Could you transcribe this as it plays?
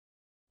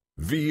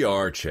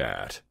VR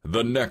Chat,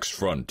 the next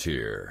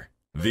frontier.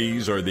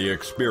 These are the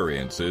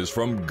experiences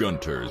from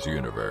Gunter's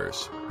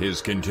universe.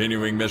 His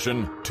continuing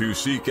mission? To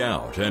seek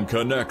out and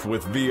connect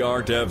with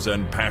VR devs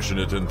and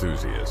passionate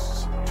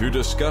enthusiasts. To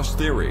discuss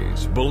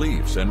theories,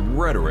 beliefs, and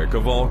rhetoric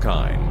of all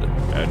kind.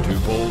 And to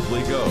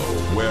boldly go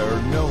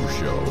where no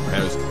show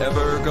has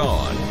ever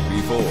gone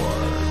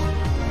before.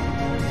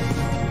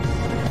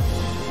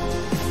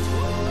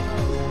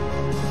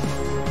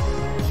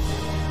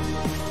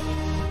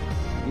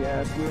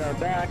 Yes, we are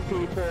back,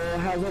 people.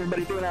 How's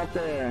everybody doing out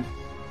there?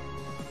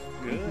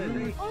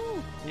 Good.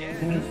 Oh,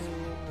 yes.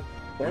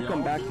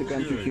 Welcome back to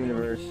Gunter's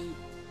Universe.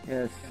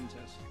 Yes.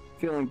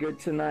 Feeling good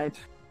tonight.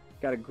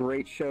 Got a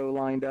great show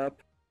lined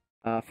up.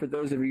 For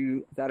those of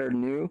you that are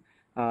new,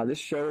 this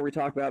show where we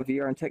talk about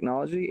VR and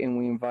technology, and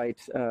we invite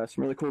some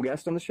really cool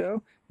guests on the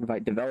show. We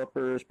invite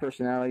developers,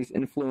 personalities,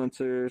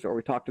 influencers, or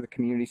we talk to the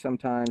community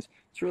sometimes.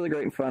 It's really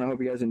great and fun. I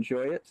hope you guys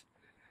enjoy it.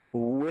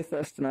 With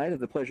us tonight, I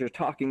have the pleasure of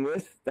talking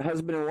with the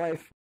husband and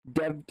wife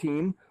dev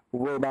team,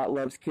 Robot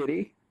Loves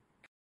Kitty.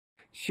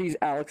 She's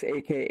Alix,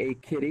 a.k.a.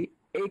 Kitty,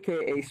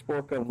 a.k.a.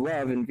 Spork of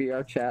Love in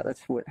VR Chat.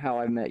 That's how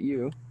I met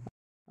you.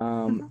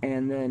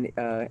 And then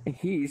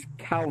he's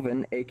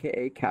Calvin,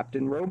 a.k.a.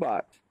 Captain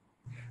Robot.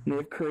 And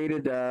they've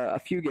created a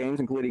few games,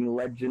 including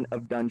Legend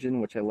of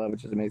Dungeon, which I love,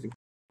 which is amazing.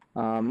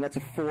 That's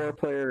a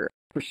 4-player,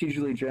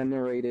 procedurally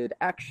generated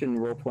action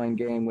role-playing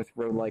game with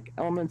roguelike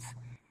elements.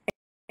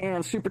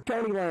 And Super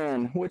Tony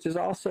Land, which is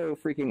also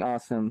freaking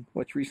awesome,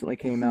 which recently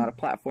came out, a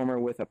platformer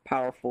with a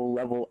powerful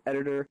level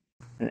editor,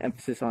 an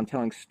emphasis on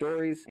telling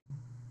stories,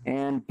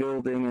 and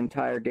building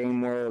entire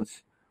game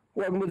worlds.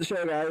 Welcome to the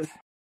show, guys.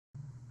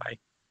 Hi.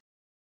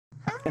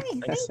 Hi,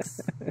 thanks.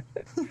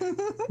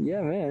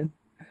 Yeah, man.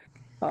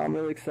 I'm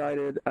really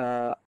excited.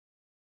 I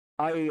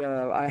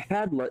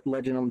had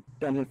Legend of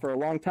Dungeon for a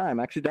long time.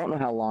 I actually don't know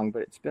how long,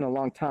 but it's been a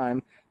long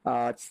time.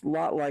 It's a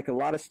lot like a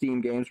lot of Steam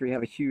games where you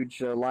have a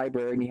huge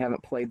library and you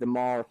haven't played them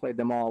all or played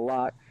them all a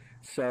lot.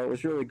 So it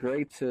was really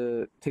great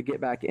to get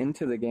back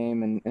into the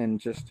game and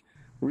just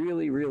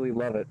really, really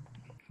love it.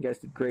 You guys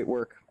did great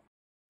work.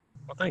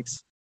 Well,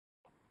 thanks.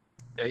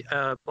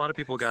 A lot of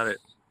people got it.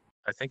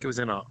 I think it was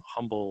in a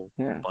Humble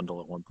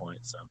bundle at one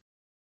point. So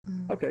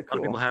okay, cool. A lot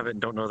of people have it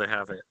and don't know they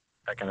have it.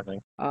 That kind of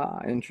thing.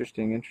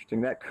 Interesting.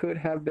 That could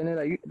have been it.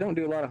 I don't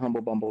do a lot of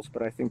Humble Bumbles,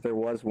 but I think there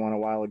was one a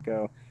while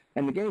ago.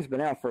 And the game's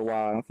been out for a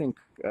while. I think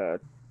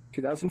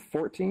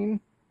 2014,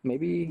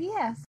 maybe?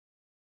 Yes.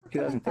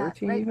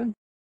 2013 like even?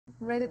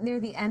 Right near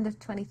the end of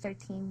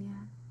 2013,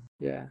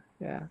 yeah.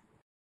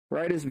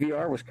 Right as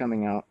VR was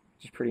coming out,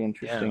 which is pretty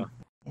interesting.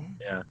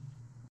 Yeah.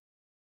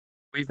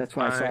 That's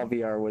when I saw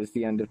VR was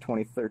the end of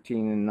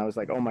 2013, and I was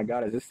like, oh my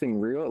god, is this thing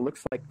real? It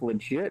looks like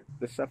legit,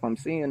 the stuff I'm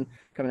seeing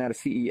coming out of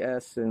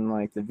CES and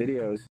like the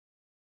videos.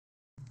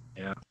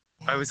 Yeah.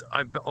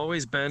 I've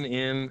always been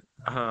in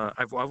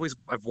I've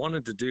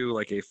wanted to do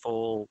like a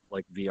full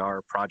like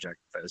VR project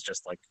that is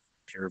just like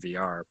pure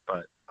VR,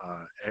 but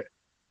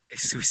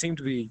we seem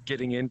to be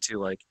getting into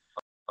like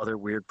other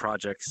weird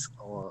projects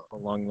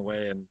along the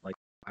way, and like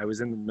I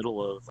was in the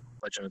middle of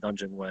Legend of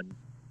Dungeon when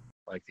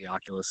like the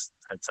Oculus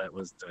headset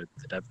was the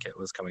dev kit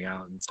was coming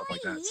out and stuff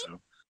like that. So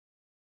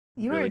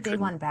you were a day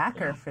one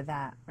backer for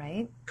that,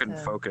 right? Couldn't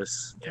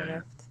focus. Yeah.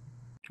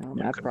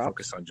 Couldn't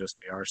focus on just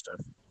VR stuff.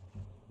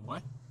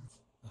 What?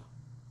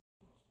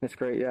 That's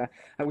great. Yeah,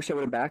 I wish I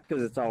would have backed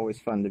because it's always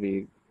fun to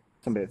be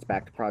somebody that's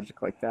backed a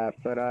project like that.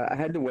 But I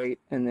had to wait,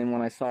 and then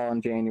when I saw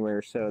in January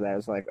or so, that I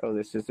was like, oh,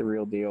 this is the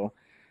real deal.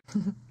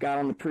 Got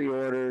on the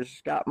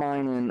pre-orders. Got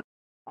mine in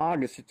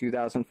August of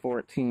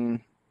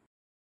 2014.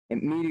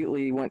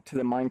 Immediately went to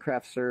the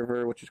Minecraft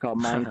server, which is called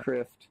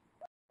Minecraft.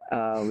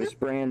 It was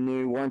brand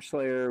new.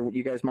 Wormslayer,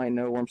 you guys might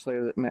know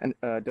Wormslayer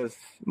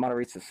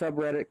moderates the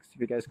subreddit, if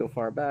you guys go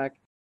far back.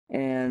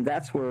 And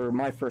that's where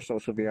my first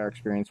social VR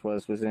experience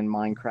was in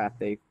Minecraft.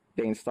 They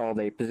installed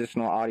a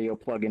positional audio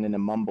plugin into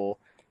Mumble,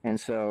 and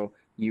so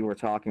you were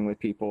talking with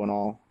people and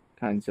all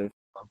kinds of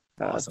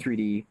awesome.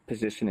 3D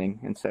positioning,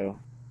 and so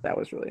that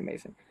was really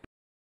amazing.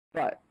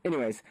 But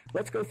anyways,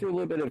 let's go through a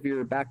little bit of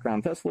your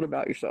background. Tell us a little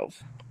about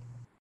yourselves.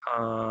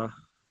 Well,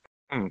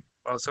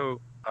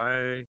 so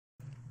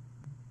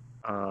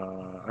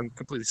I'm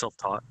completely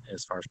self-taught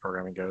as far as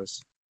programming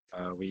goes.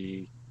 I was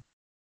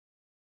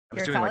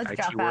doing like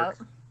IT work.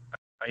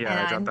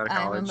 Yeah, I dropped out of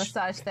college. I'm a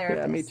massage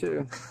therapist. Yeah, me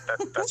too.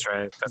 That's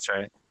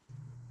right.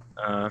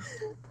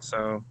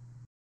 So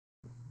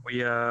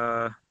we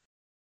at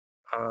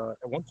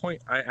one point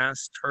I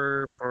asked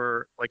her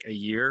for like a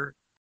year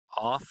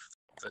off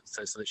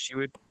so that she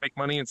would make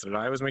money instead of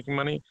I was making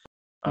money.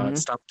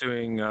 Stop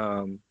doing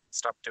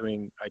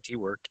IT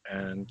work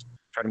and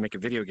try to make a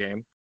video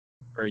game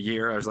for a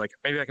year. I was like,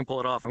 maybe I can pull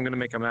it off. I'm going to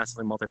make a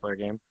massively multiplayer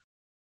game.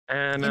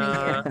 And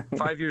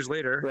 5 years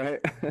later,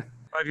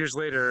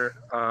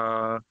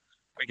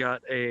 we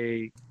got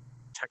a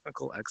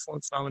technical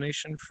excellence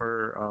nomination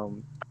for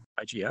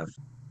IGF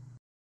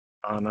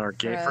on our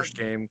first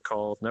game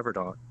called Never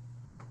Dawn.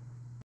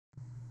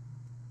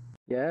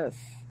 Yes.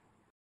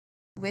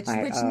 Which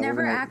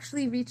never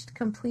actually reached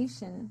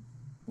completion.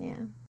 Yeah.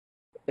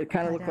 It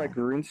kind of looked like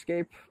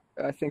RuneScape,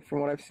 I think,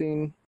 from what I've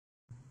seen.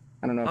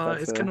 I don't know if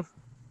that's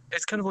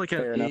it's kind of like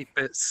an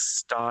 8-bit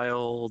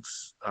styled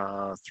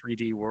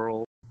 3D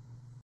world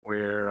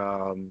where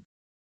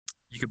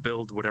you could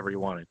build whatever you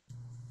wanted.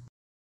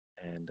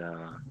 And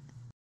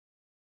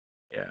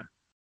yeah,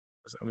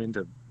 I'm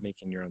into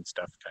making your own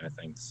stuff kind of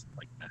things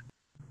like that.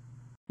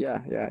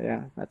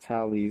 Yeah. That's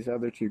how these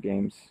other 2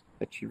 games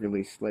that you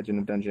released, Legend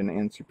of Dungeon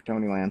and Super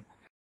Tony Land.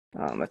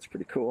 That's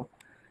pretty cool.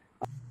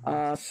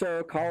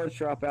 So college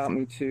dropout,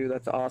 me too.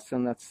 That's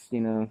awesome. That's,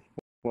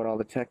 what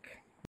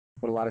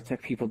a lot of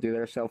tech people do.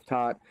 They're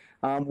self-taught.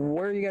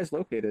 Where are you guys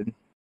located?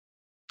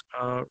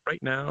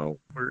 Right now,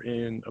 we're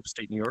in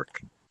upstate New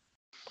York.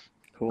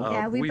 Cool.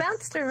 Yeah, we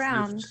bounced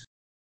around.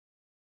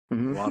 A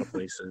lot of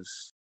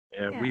places.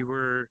 Yeah,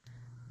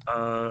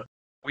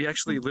 we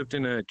actually lived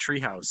in a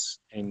treehouse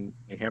in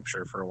New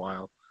Hampshire for a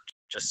while,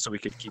 just so we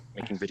could keep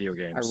making video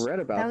games. I read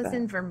about that. That was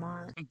in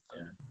Vermont.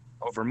 Yeah.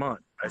 Oh, Vermont.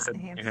 I said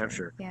New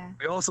Hampshire. Yeah.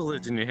 We also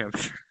lived in New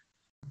Hampshire.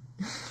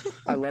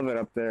 I love it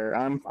up there.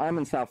 I'm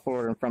in South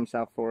Florida. I'm from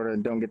South Florida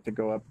and don't get to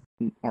go up,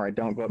 or I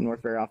don't go up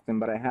north very often,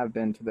 but I have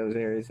been to those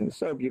areas and it's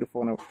so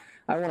beautiful. And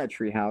I want a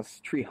tree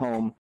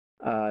home,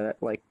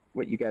 like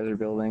what you guys are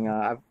building.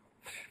 I've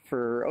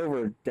for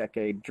over a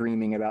decade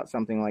dreaming about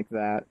something like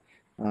that.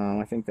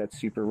 I think that's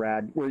super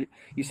rad.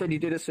 You said you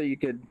did it so you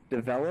could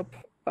develop,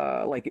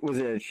 was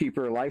it a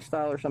cheaper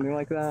lifestyle or something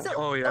like that? A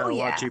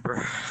lot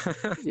cheaper.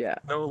 Yeah.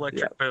 No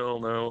electric bill,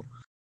 no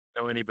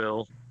any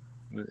bill.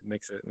 It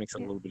makes it a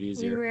little bit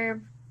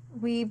easier.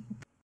 We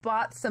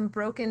bought some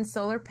broken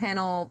solar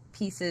panel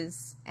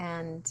pieces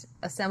and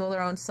assembled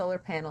our own solar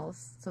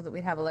panels so that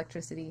we'd have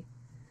electricity.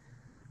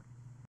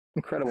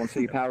 Incredible. And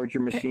so you powered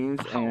your machines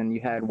and you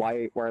had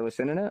wireless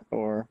internet,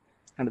 or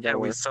how did that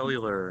work? We had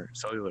cellular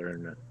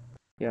internet.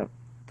 Yeah.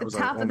 The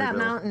top of that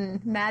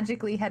mountain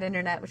magically had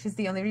internet, which is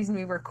the only reason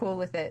we were cool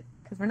with it,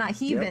 because we're not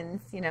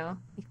heathens,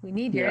 We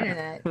need your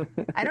internet.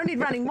 I don't need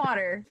running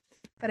water,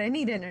 but I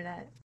need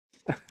internet.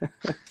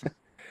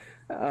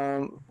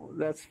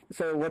 What's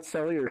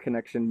cellular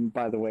connection,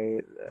 by the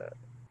way?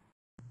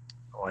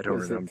 I don't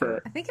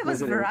remember. I think it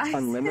was Verizon. An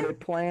unlimited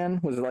plan?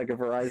 Was it like a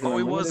Verizon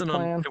unlimited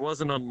plan? It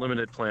was an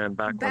unlimited plan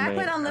back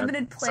when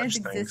unlimited plans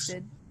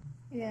existed.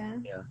 Yeah.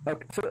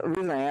 Okay, so the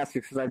reason I ask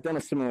is because I've done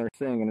a similar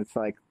thing, and it's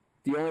like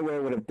the only way I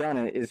would have done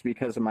it is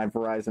because of my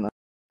Verizon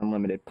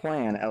unlimited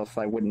plan, else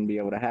I wouldn't be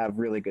able to have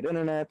really good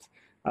internet,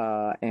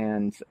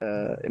 and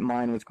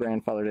mine was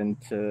grandfathered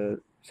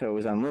into, so it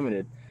was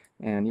unlimited.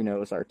 And, it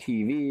was our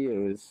TV. It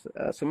was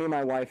so me and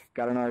my wife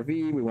got an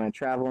RV. We went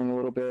traveling a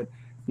little bit.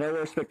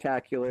 Nowhere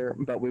spectacular,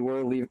 but we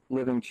were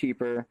living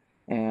cheaper.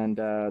 And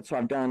so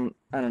I've done,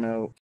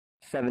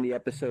 70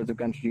 episodes of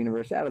Gunter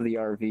Universe out of the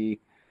RV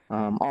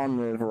on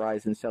the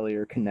Verizon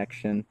cellular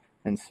connection.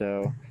 And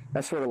so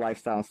that sort of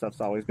lifestyle and stuff's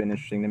always been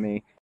interesting to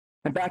me.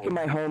 I'm back in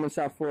my home in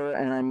South Florida,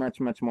 and I much,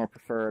 much more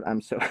prefer it. I'm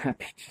so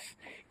happy.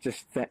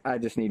 I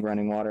just need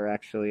running water,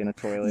 actually, in a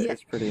toilet. Yeah.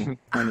 It's pretty.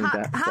 I need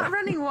that. Hot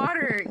running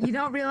water, you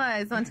don't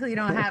realize until you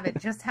don't have it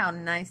just how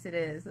nice it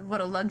is. What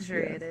a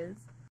luxury it is.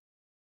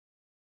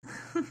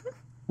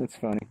 That's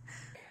funny.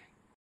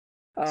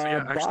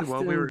 Actually, Boston...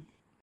 while we were...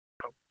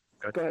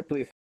 Go ahead,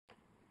 please.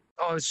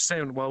 I was just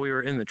saying, while we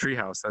were in the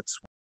treehouse, that's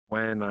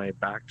when I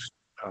backed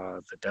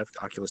the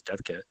Oculus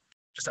Dev Kit.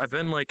 I've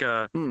been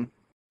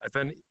I've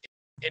been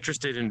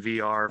interested in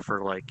VR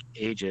for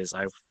ages.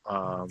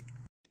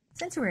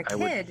 Since you were a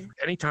kid.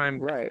 Anytime,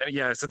 right?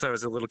 Yeah, since I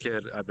was a little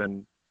kid, I've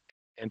been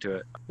into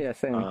it. Yeah,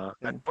 same. I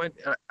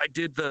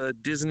did the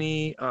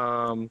Disney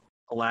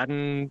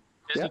Aladdin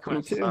Disney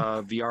Quest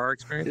VR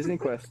experience. Disney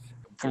Quest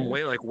from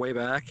way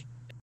back.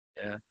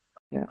 Yeah.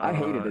 Yeah, I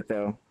hated it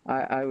though.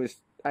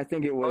 I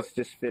think it was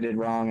just fitted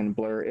wrong and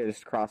blur. It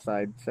is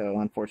cross-eyed, so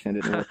unfortunately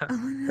it didn't work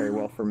very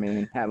well for me,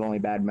 and have only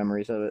bad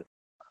memories of it.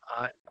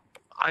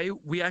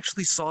 We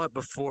actually saw it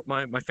before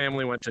my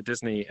family went to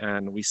Disney,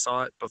 and we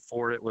saw it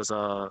before it was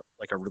a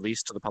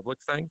release to the public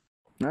thing.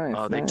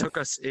 Nice. They took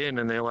us in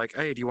and they're like,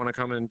 "Hey, do you want to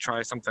come and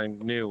try something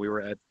new?" We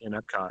were in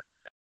Epcot,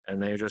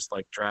 and they just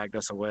dragged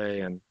us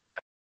away and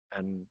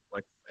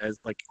as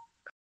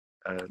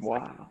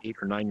wow. 8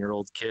 or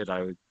 9-year-old kid,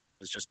 I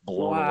was just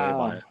blown away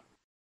by it.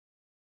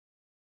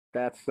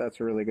 That's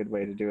a really good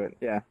way to do it.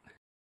 Yeah.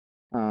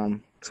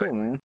 Cool,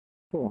 man.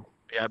 Cool.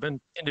 Yeah, I've been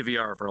into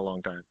VR for a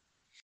long time.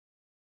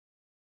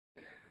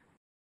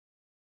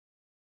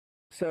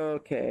 So,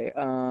 okay.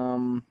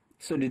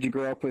 So did you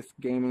grow up with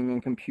gaming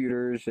and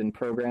computers and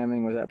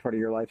programming? Was that part of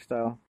your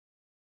lifestyle?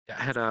 Yeah,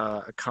 I had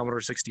a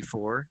Commodore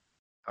 64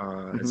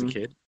 as a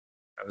kid.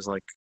 I was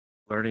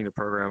learning to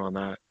program on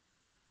that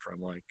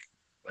from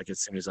as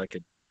soon as I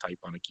could type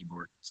on a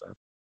keyboard. So,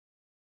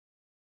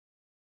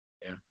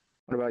 yeah.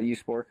 What about you,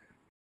 Spork?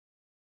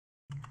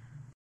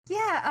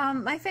 Yeah,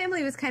 my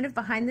family was kind of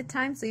behind the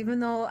times. So even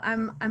though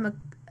I'm a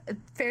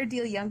fair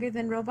deal younger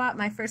than Robot,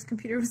 my first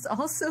computer was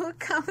also a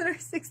Commodore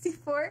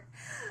 64.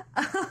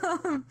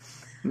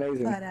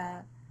 Amazing.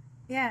 But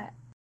yeah,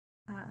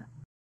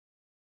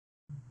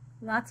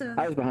 lots of.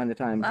 I was behind the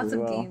times. Lots as of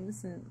well.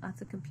 games and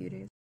lots of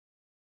computers.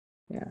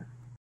 Yeah.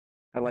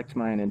 I liked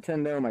my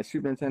Nintendo, my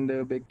Super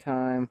Nintendo, big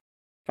time.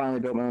 Finally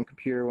built my own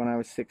computer when I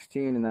was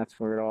 16, and that's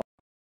where it all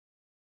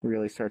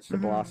really starts to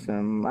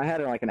blossom. I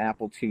had like an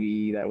Apple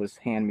IIe that was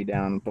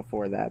hand-me-down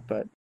before that,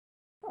 but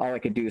all I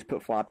could do is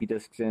put floppy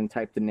disks in,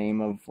 type the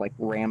name of like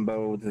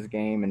Rambo, this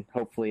game, and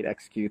hopefully it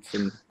executes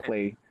and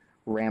play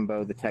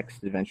Rambo the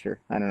text adventure.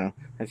 I don't know.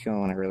 That's the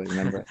only one I really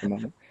remember at the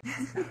moment.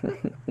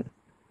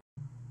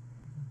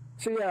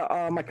 So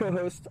yeah, my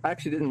co-host, I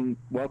actually didn't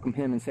welcome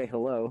him and say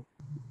hello.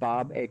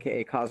 Bob,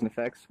 aka Cause and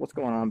Effects. What's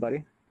going on,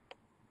 buddy?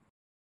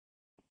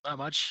 Not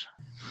much.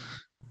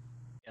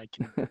 I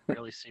can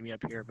barely see me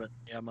up here, but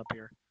yeah, I'm up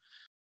here.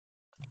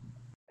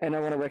 And I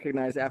want to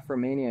recognize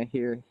Afromania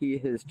here. He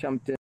has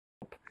jumped in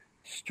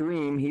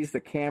stream. He's the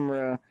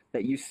camera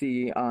that you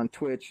see on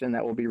Twitch, and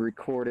that will be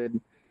recorded.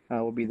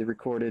 Will be the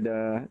recorded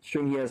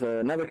stream. He has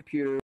another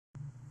computer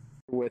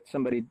with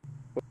somebody.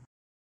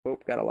 Oh,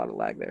 got a lot of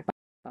lag there.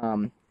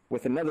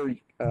 With another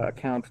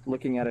account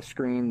looking at a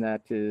screen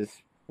that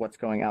is what's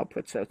going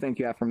output. So thank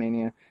you,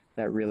 Afromania.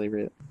 That really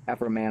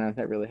Afromana.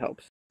 That really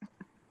helps.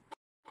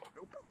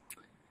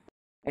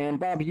 And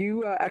Bob,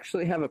 you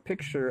actually have a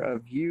picture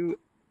of you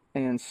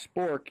and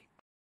Spork,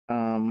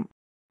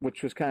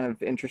 which was kind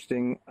of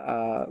interesting,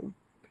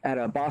 at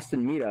a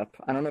Boston meetup.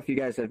 I don't know if you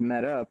guys have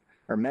met up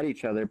or met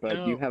each other,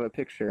 but you have a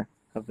picture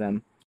of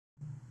them.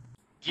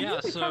 Yeah,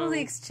 I think we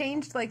probably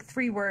exchanged like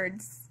 3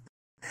 words.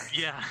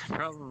 Yeah,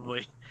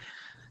 probably.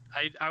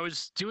 I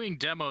was doing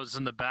demos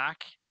in the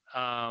back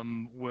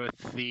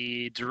with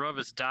the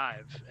Durovis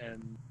Dive,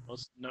 and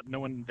no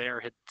one there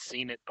had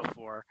seen it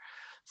before.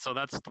 So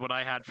that's what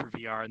I had for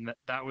VR, and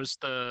that was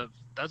the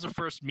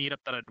first meetup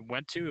that I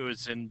went to. It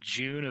was in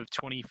June of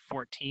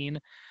 2014,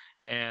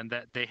 and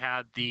that they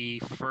had the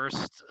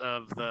first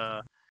of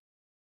the,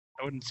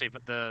 I wouldn't say,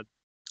 but the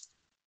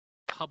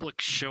public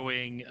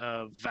showing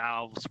of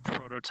Valve's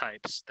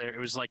prototypes. It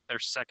was like their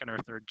 2nd or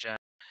 3rd gen.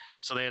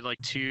 So they had like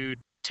 2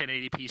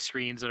 1080p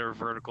screens that are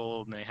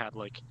vertical, and they had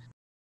like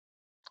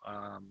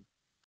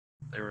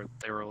they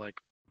were like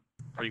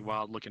pretty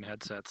wild looking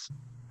headsets.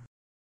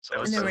 So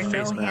and there were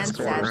no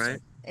handsets. Right?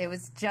 It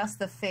was just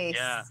the face.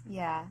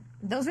 Yeah.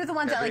 Those were the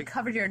ones that like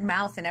covered your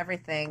mouth and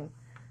everything.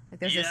 Like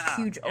there's this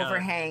huge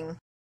overhang.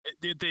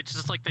 They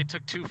just like they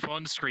took 2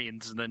 phone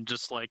screens and then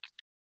just like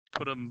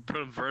put them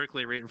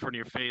vertically right in front of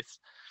your face.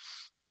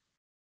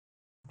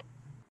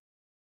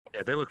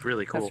 Yeah, they look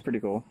really cool. That's pretty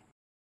cool.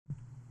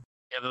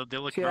 Yeah, they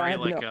look I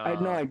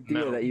had no idea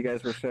metal. that you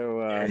guys were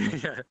so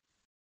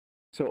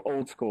so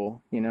old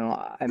school. You know,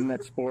 I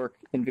met Spork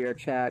in VR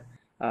chat,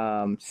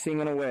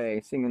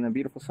 singing a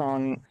beautiful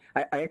song.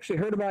 I actually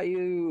heard about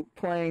you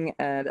playing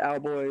at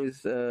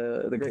Owlboy's,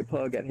 the Great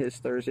Pug, at his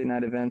Thursday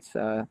night events,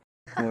 where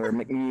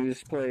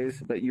McMuse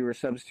plays, but you were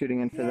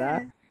substituting in for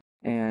that.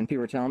 And people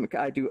were telling me,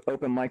 I do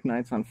open mic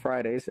nights on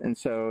Fridays, and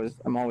so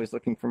I'm always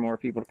looking for more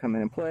people to come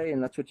in and play,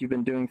 and that's what you've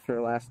been doing for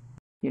the last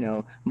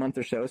month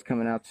or so, is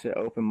coming out to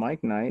open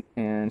mic night,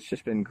 and it's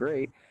just been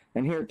great.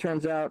 And here it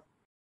turns out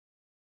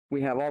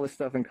we have all this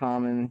stuff in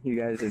common. You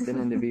guys have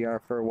been into VR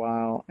for a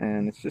while,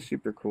 and it's just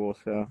super cool.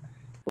 So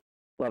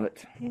love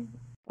it.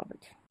 Love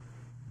it.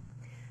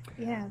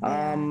 Yeah.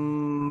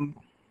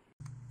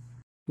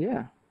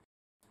 Yeah.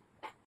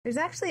 There's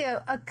actually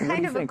a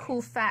kind of a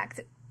cool fact,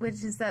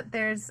 which is that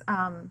there's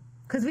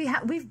because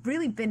we've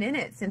really been in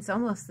it since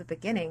almost the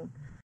beginning,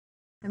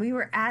 and we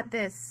were at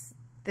this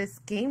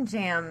game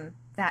jam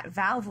that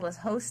Valve was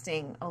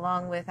hosting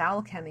along with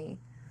Alchemy.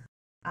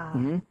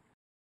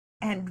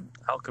 And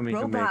Alchemy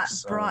Robot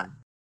brought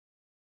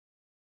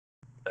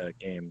the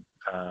game.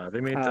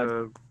 They made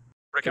the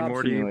Rick and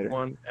Morty Simulator.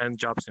 One and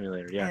Job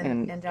Simulator. Yeah,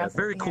 and Job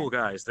very cool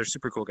guys. They're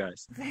super cool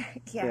guys.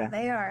 Yeah,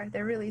 they are.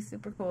 They're really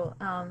super cool.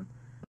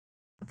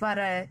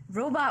 But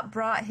Robot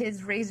brought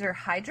his Razer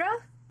Hydra.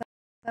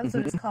 That's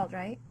what it's called,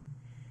 right?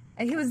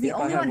 And he was the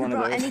only one who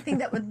brought anything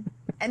that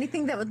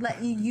would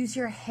let you use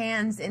your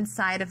hands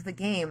inside of the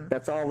game.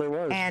 That's all there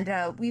was.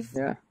 And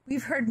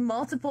we've heard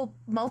multiple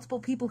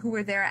people who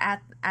were there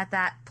at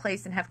that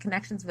place and have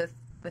connections with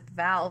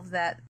Valve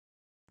that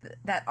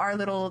our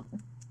little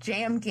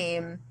jam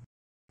game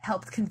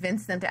helped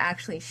convince them to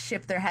actually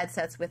ship their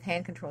headsets with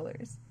hand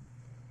controllers.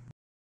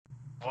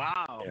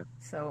 Wow. Yeah.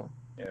 So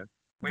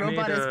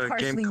Robot is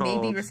partially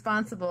maybe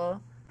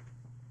responsible.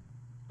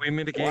 We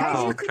made a game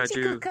called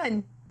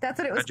Kaiju. That's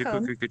what it was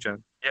called.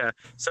 Yeah.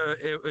 So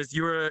it was,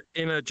 you were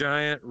in a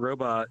giant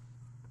robot,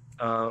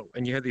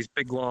 and you had these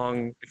big,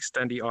 long,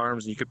 extendy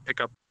arms, and you could pick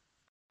up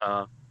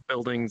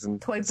buildings and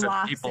toy set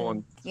blocks people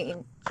and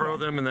throw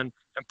them, and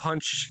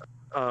punch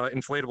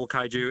inflatable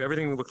kaiju.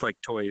 Everything looked like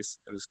toys.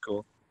 It was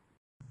cool.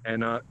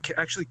 And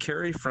actually,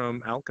 Carrie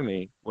from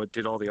Alchemy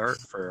did all the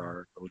art for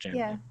our little jam.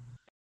 Yeah.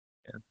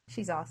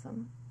 She's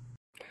awesome.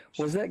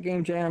 Was that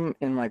game jam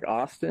in like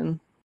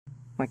Austin?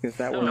 Like, is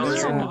that no, one? No, it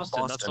was in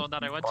Boston. That's the one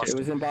that I went to. It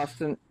was in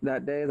Boston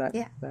that day. That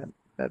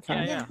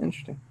time. Yeah.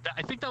 Interesting.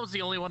 I think that was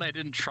the only one I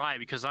didn't try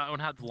because that one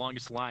had the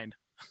longest line.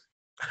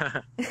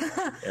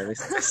 They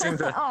seem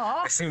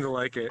to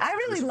like it. I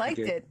really liked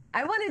it.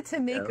 I wanted to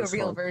make a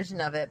real version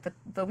of it,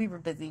 but we were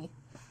busy.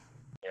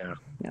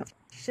 Yeah.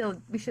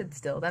 We should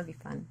still. That'd be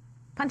fun.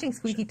 Punching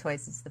squeaky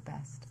toys is the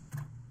best.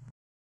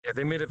 Yeah,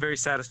 they made a very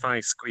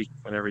satisfying squeak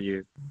whenever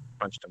you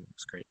punched them. It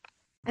was great.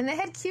 And they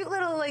had cute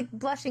little like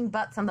blushing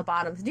butts on the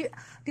bottoms.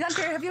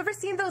 Gunter, have you ever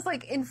seen those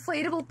like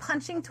inflatable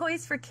punching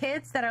toys for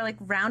kids that are like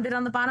rounded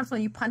on the bottom? So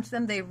when you punch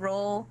them, they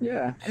roll.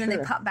 Yeah, and then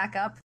they pop back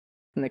up.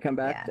 And they come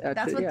back. Yeah,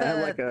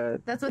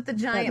 that's what the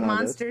giant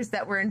monsters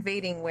that were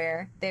invading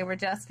were. They were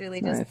just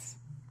really just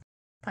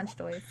punch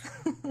toys.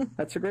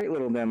 That's a great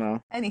little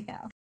demo.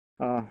 Anyhow.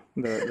 Oh,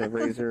 the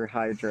Razor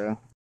Hydra.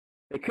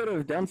 They could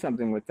have done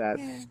something with that,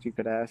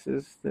 stupid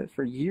asses. That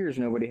for years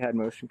nobody had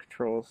motion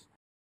controls.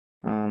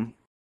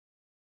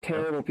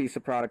 Terrible piece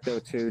of product though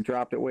too.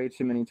 Dropped it way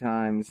too many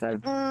times.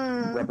 I've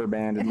rubber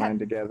banded mine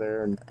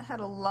together and had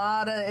a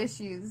lot of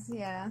issues.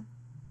 Yeah.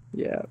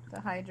 Yeah.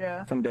 The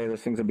Hydra. Someday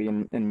those things will be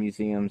in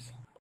museums.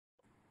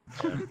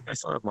 Yeah, I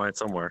still have mine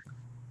somewhere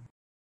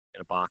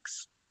in a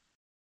box.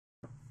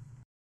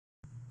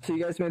 So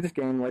you guys made this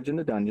game,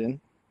 Legend of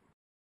Dungeon,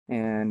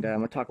 and I'm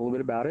gonna talk a little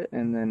bit about it,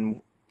 and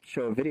then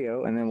show a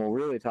video, and then we'll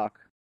really talk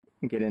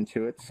and get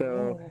into it.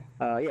 So,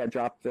 it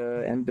dropped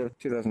the end of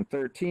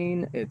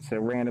 2013. It's a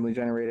randomly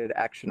generated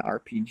action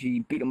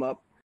RPG beat 'em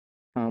up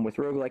with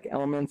roguelike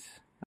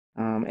elements,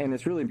 and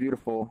it's really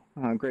beautiful.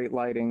 Great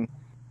lighting.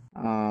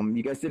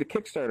 You guys did a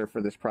Kickstarter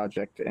for this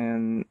project,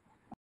 and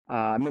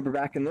I remember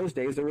back in those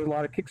days there were a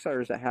lot of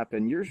Kickstarters that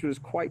happened. Yours was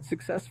quite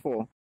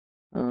successful.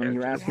 You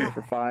were asking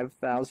for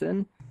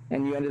 $5,000,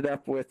 and you ended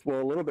up with,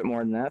 well, a little bit more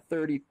than that,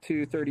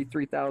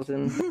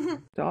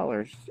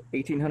 $33,000,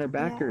 1,800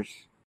 backers.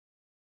 Yeah.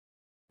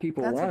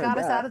 People That's wanted what got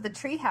that. us out of the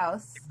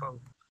treehouse.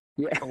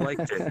 People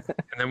liked it,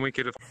 and then we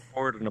could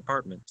afford an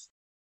apartment.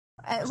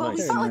 Well,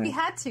 we felt like we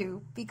had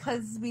to,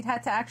 because we'd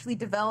had to actually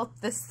develop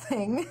this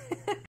thing.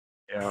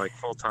 Yeah, like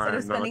full time.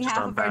 Instead of spending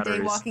half of our day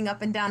walking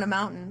up and down a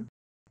mountain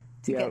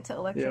to get to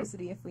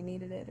electricity if we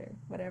needed it or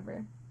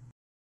whatever.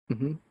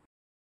 Mm-hmm.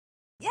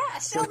 Yeah,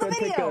 show the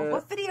video.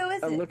 What video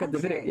is it? Look at the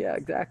video. Yeah,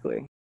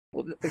 exactly.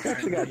 Well, it's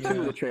actually got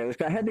two of the trailers.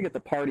 I had to get the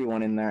party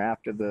one in there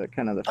after the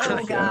kind of the first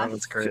one. Gosh. That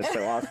was great. Just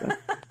so awesome.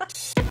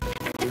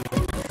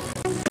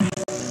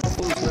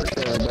 Please work,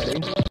 everybody.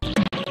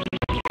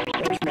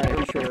 There's my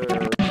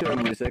intro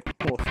music.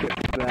 We'll skip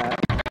that.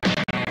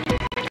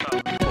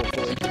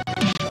 Hopefully.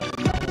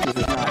 This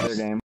is not their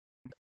game.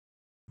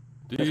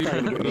 You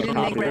didn't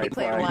make Ready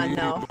Player One,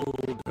 though.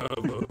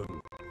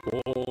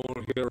 All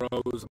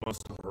heroes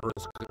must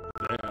risk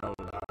their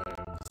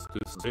lives to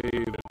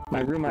save.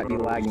 My room might be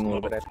lagging a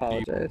little bit. I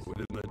apologize.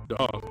 In the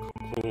dark,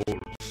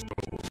 cold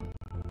stone.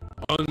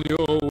 On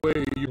your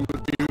way, you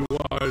would be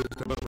wise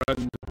to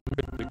befriend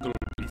mythical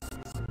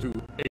beasts to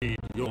aid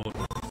your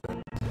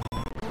descent.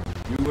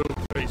 You will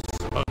face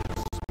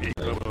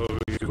unspeakable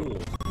evil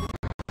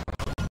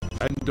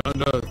and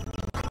unearth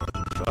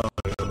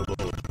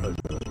unfathomable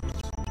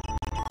treasures.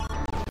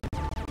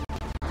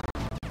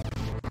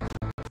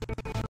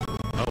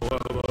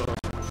 However,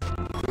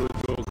 should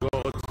your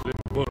gods slip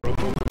for a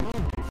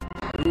moment,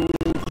 you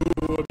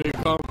will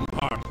become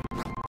part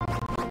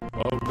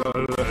of the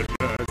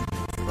legend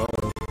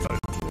of Gunter.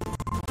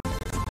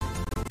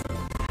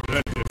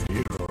 Legend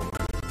hero.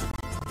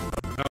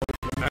 Now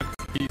Max,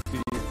 PC,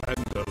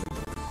 and Alix.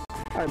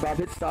 Alright, Bob,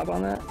 hit stop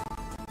on that.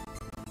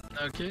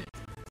 Okay.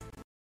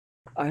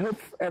 I hope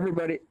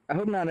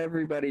not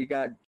everybody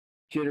got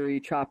jittery,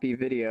 choppy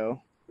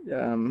video.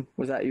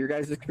 Was that your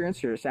guys'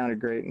 experience, or it sounded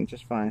great and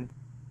just fine?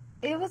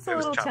 It was a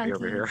little choppy chunky.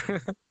 over here.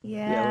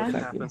 Yeah. it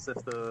What happens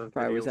if the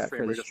Probably was video that for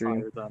frame the rate is stream.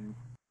 higher than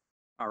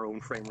our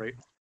own frame rate?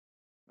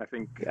 I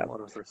think a lot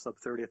of us are sub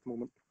 30 at the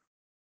moment.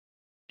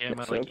 Yeah, I'm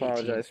at So like 18.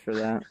 apologize for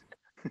that.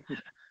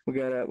 we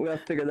gotta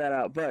figure that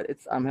out. But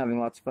I'm having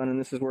lots of fun, and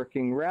this is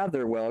working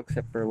rather well,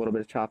 except for a little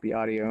bit of choppy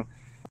audio.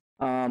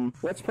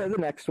 Let's play the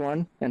next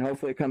one, and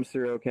hopefully it comes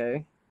through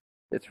okay.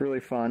 It's really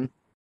fun.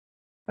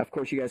 Of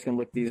course, you guys can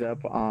look these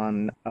up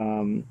on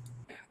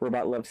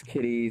Robot Loves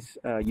Kitty's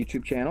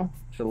YouTube channel.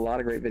 There's a lot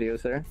of great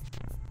videos there.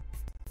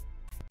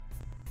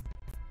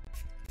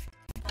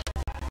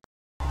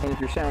 And if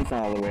your sound's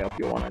not all the way up,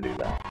 you'll want to do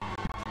that.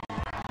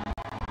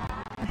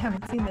 I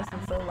haven't seen this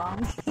in so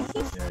long.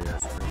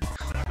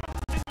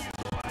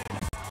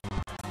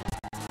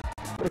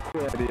 What a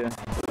cool idea.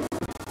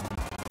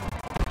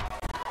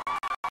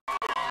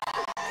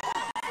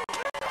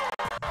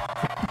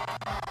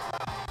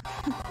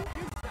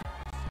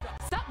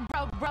 Sup,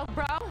 bro?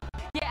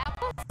 Yeah,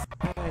 apples?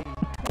 Boom!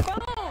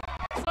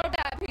 Slow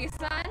that piece,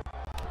 son.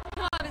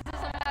 Come on, this is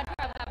some bad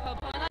crap, that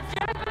popo. Let's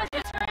just put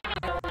this right in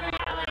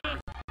reality.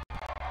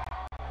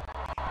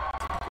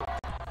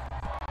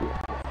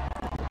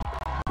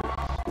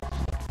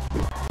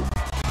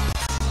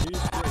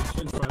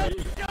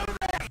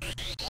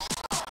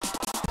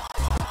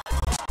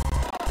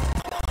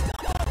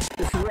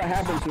 This is what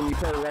happens when you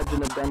play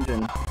Legend of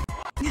Dungeon.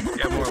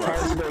 Yeah, more or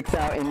less. Heart breaks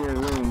out in your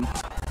room.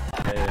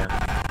 Yeah.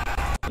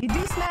 You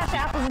do smash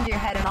apples into your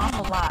head an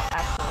awful lot,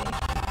 actually.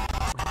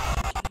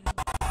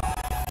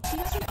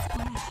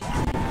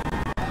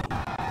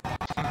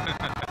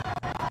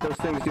 Those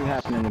things do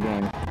happen in the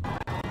game.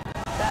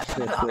 That's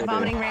an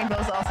Vomiting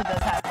Rainbows also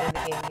does happen in the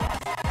game, yes.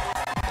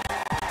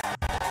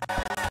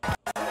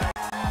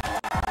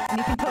 And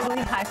you can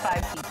totally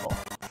high-five people.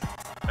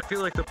 I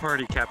feel like the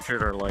party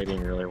captured our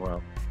lighting really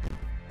well.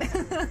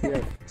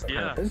 Yeah.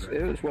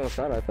 It was well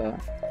shot, I thought.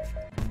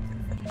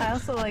 I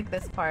also like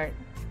this part.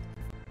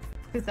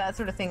 Because that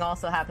sort of thing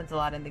also happens a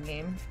lot in the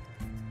game.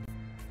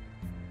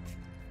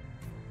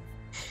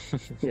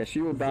 Yes,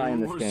 you will die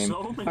in this game.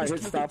 Alright,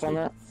 hit stop on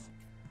that.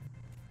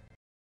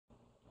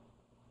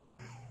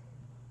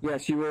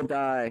 Yes, you will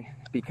die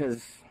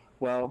because,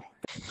 well,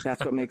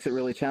 that's what makes it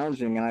really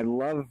challenging. And I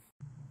love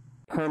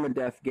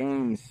permadeath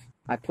games.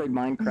 I played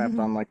Minecraft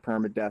on like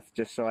permadeath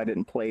just so I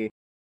didn't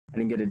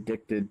get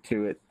addicted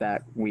to it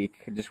that week.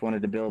 I just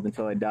wanted to build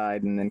until I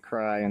died and then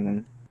cry and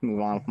then move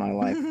on with my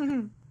life.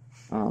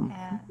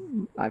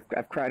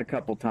 I've cried a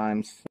couple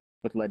times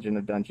with Legend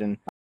of Dungeon.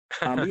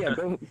 Yeah,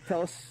 go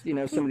tell us,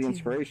 some of the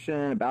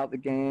inspiration about the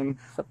game,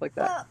 stuff like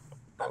that.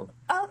 Well,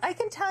 I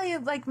can tell you,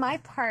 like, my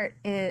part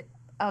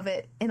of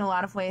it in a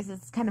lot of ways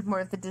is kind of more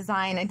of the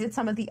design. I did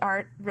some of the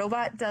art.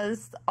 Robot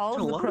does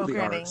all of the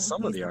programming.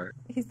 Some of the art.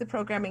 He's the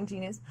programming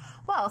genius.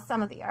 Well,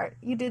 some of the art.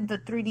 You did the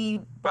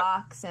 3D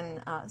blocks,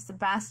 and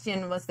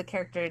Sebastian was the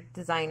character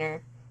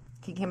designer.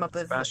 He came up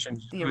with the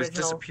original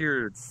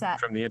disappeared set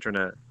from the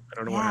internet. I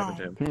don't know what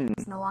happened to him.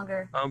 He's no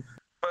longer. But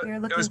You're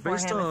it looking was for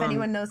based him. on, If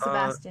anyone knows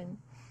Sebastian.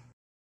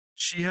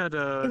 She had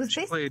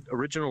she played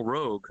original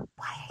Rogue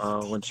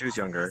when she was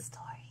younger.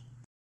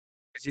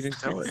 Because you didn't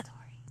tell it.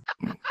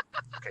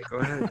 Okay, go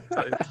ahead.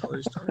 Tell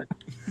your story.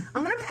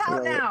 I'm gonna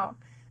pout now.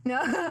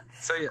 No.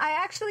 So yeah.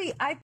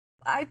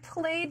 I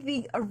played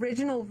the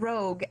original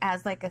Rogue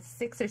as like a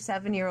 6 or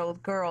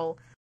 7-year-old girl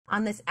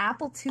on this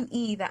Apple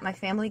IIe that my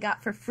family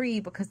got for free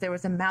because there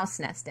was a mouse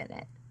nest in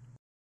it.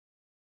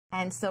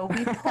 And so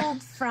we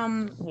pulled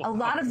from a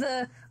lot of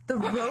the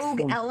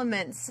Rogue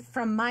elements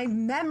from my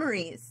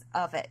memories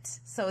of it.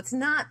 So it's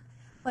not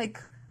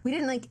like we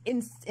didn't like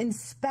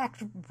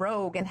inspect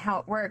Rogue and how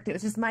it worked. It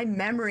was just my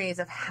memories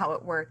of how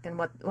it worked and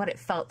what it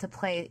felt to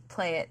play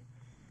it.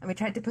 And we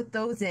tried to put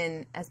those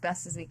in as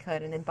best as we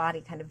could and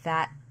embody kind of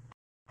that.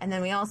 And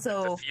then we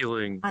also, the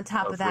feeling on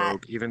top of Rogue, that,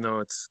 even though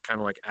it's kind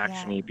of like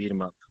actiony beat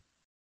 'em up.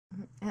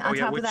 And on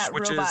top of that,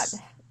 Robot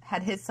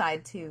had his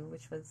side too,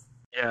 which was.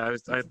 Yeah,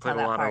 I played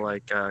a lot of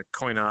like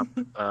coin-op,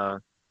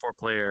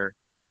 4-player.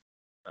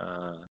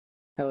 Hell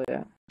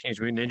yeah! Teenage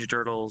Mutant Ninja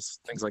Turtles,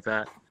 things like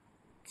that.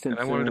 Simpsons, and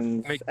I wanted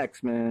to make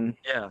X-Men.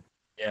 Yeah.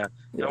 I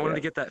wanted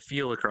to get that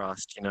feel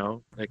across,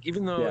 Like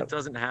even though it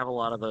doesn't have a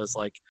lot of those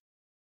like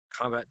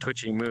combat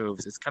twitching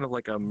moves, it's kind of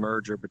like a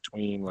merger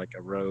between like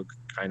a Rogue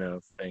kind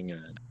of thing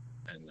and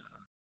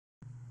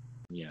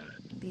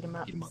beat 'em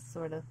up,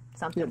 sort of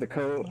something. Yeah,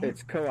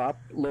 it's co-op,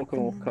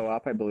 local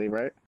co-op, I believe,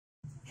 right?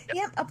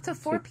 Yep, up to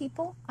 4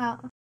 people.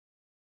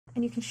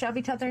 And you can shove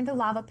each other into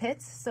lava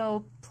pits,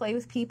 so play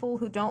with people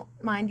who don't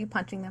mind you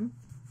punching them.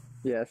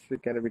 Yes, you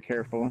gotta be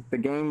careful. The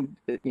game,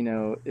 it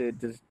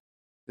does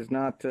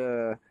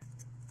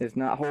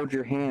not hold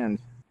your hand.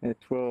 It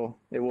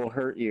will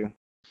hurt you.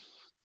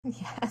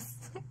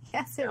 Yes,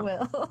 it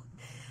will.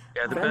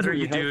 Yeah, the better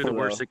you do, the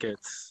worse it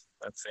gets.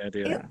 That's the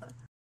idea.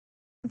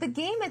 The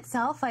game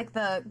itself, like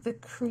the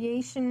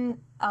creation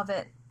of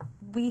it,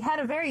 we had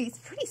a pretty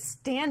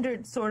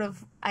standard sort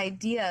of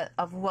idea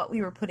of what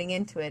we were putting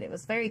into it. It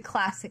was very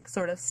classic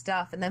sort of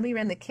stuff. And then we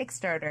ran the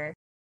Kickstarter.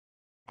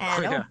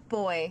 And oh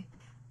boy.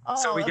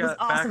 So we got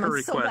awesome. backer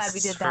I'm so glad we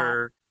did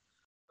for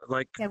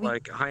like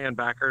high-end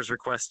backers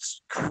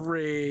request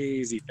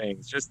crazy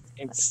things, just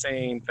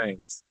insane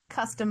things.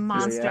 Custom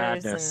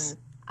monsters and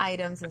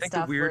items and stuff.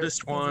 I think the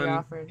weirdest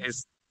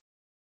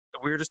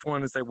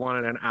one is they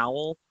wanted an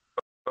owl,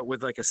 but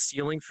with like a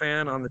ceiling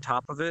fan on the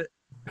top of it,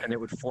 and it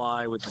would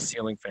fly with the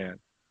ceiling fan.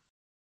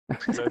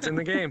 So it's in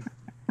the game.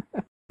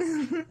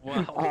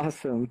 Wow.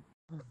 Awesome.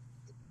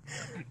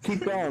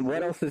 Keep going.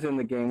 What else is in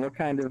the game? What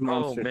kind of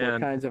monsters?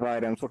 What kinds of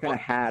items? What kind of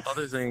hats?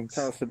 Other things.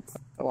 Tell us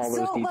all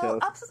those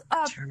details.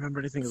 Do you remember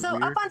anything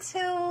weird?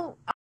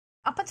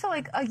 Up until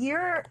like a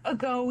year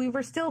ago, we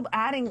were still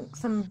adding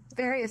some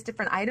various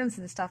different items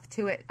and stuff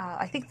to it.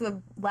 I think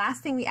the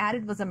last thing we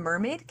added was a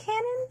mermaid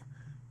cannon.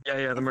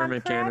 Yeah, the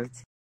mermaid cannon.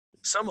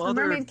 Some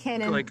other mermaid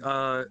cannon. Like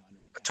a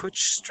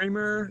Twitch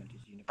streamer,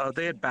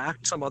 they had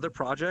backed some other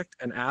project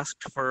and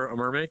asked for a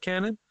mermaid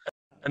cannon.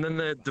 And then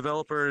the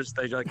developers,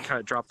 they like kind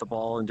of dropped the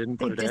ball and didn't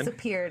put it in. They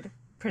disappeared,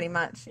 pretty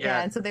much.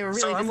 Yeah, and so they were really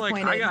disappointed. So I'm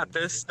like, I got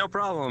this, no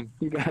problem.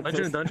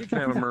 Legend of Dungeon can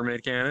have a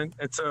mermaid cannon.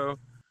 And so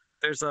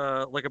there's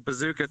a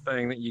bazooka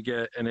thing that you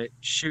get, and it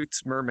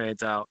shoots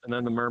mermaids out, and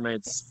then the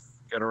mermaids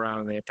get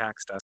around and they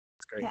attack stuff.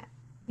 It's great. Yeah.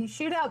 You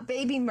shoot out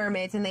baby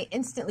mermaids, and they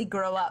instantly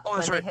grow up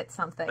when they hit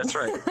something. That's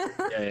right.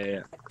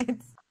 Yeah.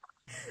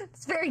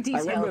 It's very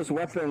detailed. I love those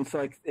weapons.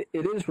 Like,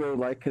 it is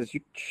roguelike because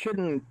you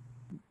shouldn't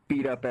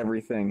beat up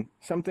everything.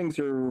 Some things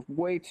are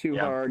way too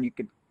hard. You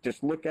could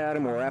just look at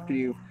them, or after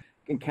you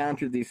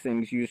encounter these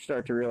things, you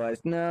start to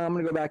realize, no, I'm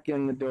going to go back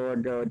in the door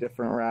and go a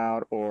different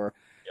route. Or,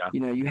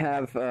 you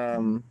have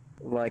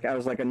like I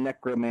was like a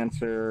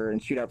necromancer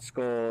and shoot out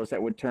skulls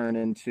that would turn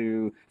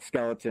into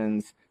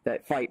skeletons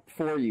that fight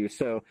for you.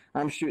 So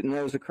I'm shooting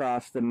those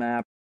across the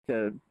map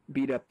to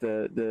beat up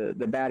the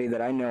baddie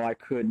that I know I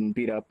couldn't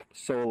beat up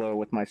solo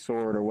with my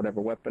sword or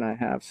whatever weapon I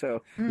have.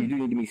 So you do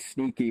need to be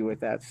sneaky with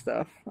that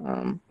stuff.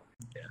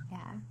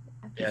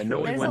 Yeah,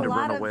 knowing when to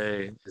run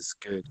away is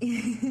good.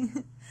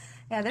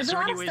 Yeah, there's a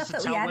lot of stuff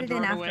that we added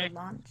in after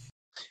launch.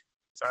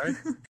 Sorry?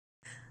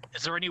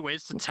 Is there any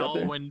ways to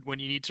tell when you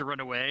need to run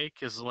away?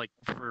 Because like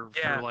for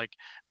like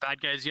bad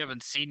guys you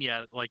haven't seen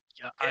yet, like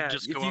I'd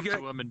just go up to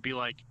them and be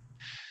like,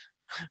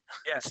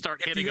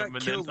 start hitting them,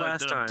 and then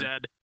I'm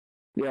dead.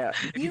 Yeah,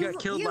 if you got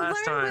killed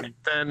last time,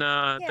 then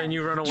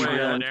you run away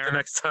the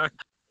next time.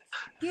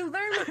 You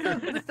learn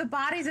with the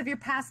bodies of your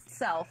past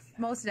self,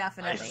 most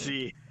definitely. I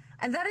see.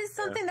 And that is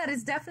something that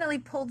is definitely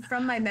pulled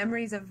from my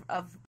memories of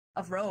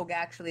Rogue,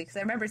 actually, because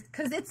I remember it's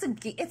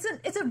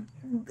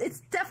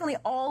definitely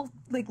all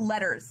like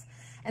letters,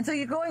 and so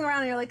you're going around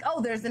and you're like,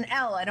 oh, there's an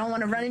L, I don't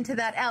want to run into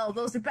that L,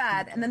 those are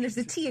bad, and then there's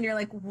a T and you're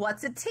like,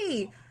 what's a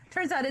T?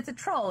 Turns out it's a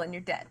troll and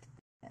you're dead,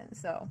 and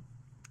so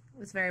it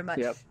was very much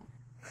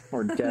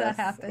or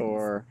death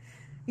or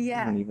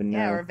I don't even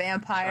know. Or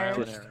vampire.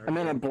 I'm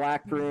in a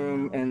black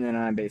room, and then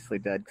I'm basically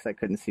dead because I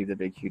couldn't see the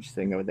big, huge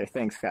thing over there.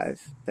 Thanks,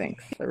 guys.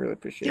 Thanks. I really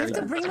appreciate it. You have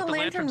to bring the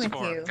lantern with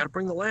you. Gotta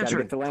bring the lantern.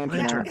 Gotta get the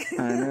lantern.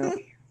 I know.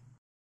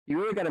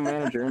 You really gotta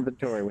manage your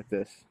inventory with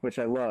this, which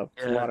I love.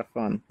 It's a lot of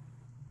fun.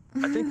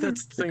 I think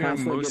that's the thing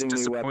I'm most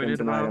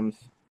disappointed about.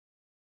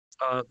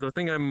 The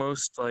thing I'm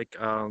most like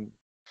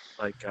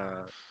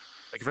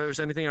if there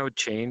was anything I would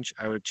change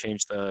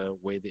the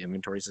way the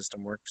inventory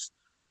system works.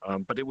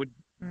 But it would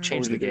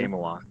change the game a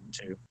lot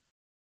too.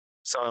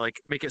 So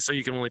like make it so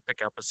you can only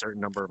pick up a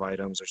certain number of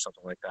items or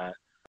something like that.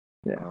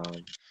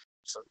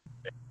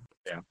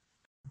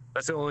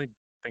 That's the only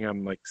thing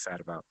I'm like sad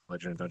about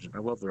Legend of Dungeon. I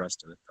love the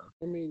rest of it though.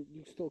 I mean,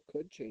 you still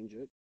could change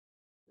it,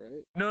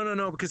 right?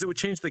 No, because it would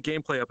change the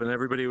gameplay up and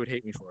everybody would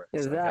hate me for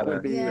it. That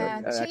would be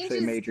actually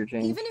a major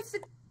change. Even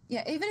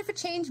if a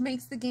change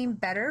makes the game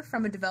better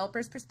from a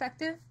developer's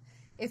perspective.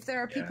 If there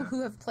are people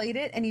who have played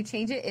it and you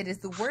change it, it is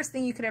the worst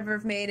thing you could ever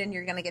have made, and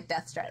you're going to get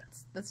death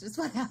threats. That's just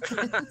what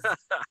happens.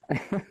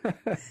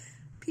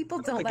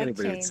 People don't like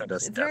change.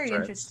 It's very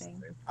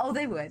interesting. Oh,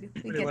 they would.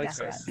 We get death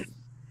threats.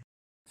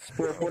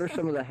 Spork, what are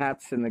some of the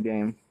hats in the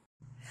game?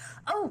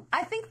 Oh,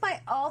 I think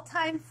my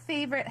all-time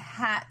favorite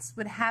hats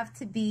would have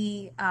to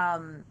be,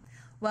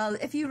 well,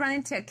 if you run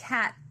into a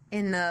cat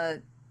in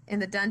the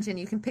dungeon,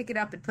 you can pick it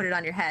up and put it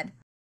on your head.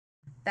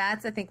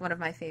 That's, I think, one of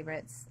my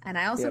favorites. And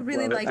I also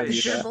really like the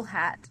gerbil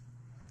hat.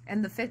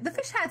 And the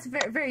fish hat's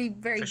very, very,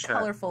 very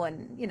colorful,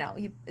 and,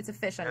 it's a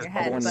fish on your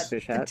head. But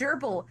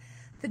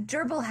the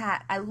gerbil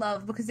hat I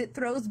love because it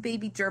throws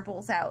baby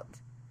gerbils out.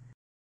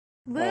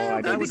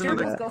 That was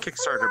another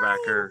Kickstarter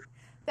backer.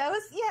 That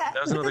was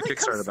another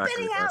Kickstarter backer.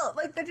 Spinning out,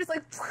 like they're just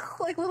like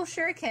little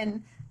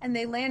shuriken, and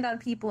they land on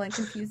people and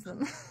confuse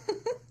them.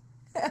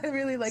 I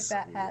really like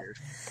that hat.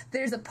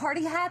 There's a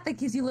party hat that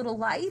gives you little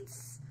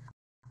lights.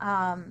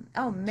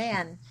 Oh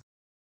man,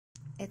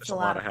 it's a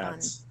lot of fun.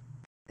 Hats.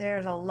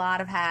 There's a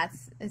lot of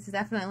hats. It's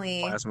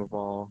definitely plasma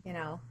ball.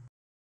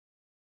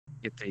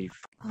 Get the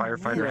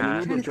firefighter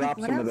hat. You need to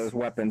drop some of those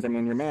weapons. I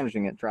mean, you're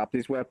managing it. Drop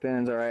these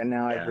weapons. All right,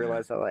 now I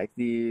realize I like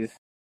these.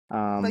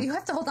 But you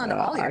have to hold on to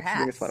all your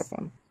hats. It's a lot of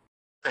fun.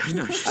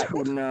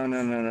 No.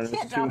 No. You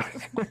can't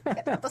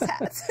drop those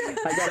hats.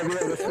 I gotta be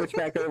able to switch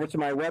back over to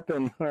my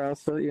weapon, or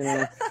else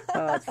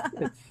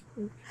it's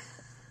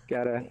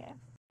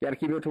gotta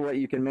keep it to what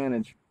you can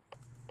manage.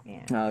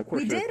 Yeah. Of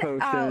course, there's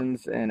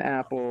potions and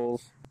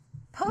apples.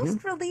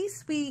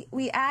 Post-release,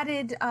 we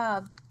added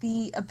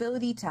the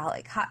ability to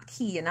like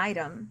hotkey an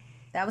item.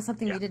 That was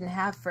something we didn't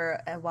have for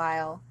a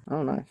while.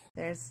 Oh, nice.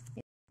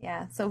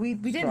 So we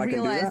didn't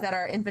realize that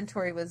our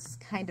inventory was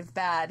kind of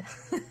bad.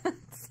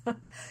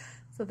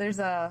 so there's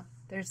a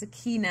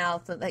key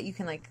now so that you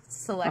can like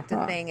select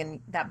a thing, and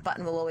that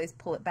button will always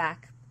pull it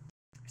back,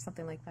 or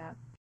something like that.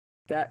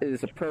 That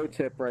is a pro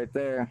tip right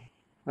there.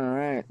 All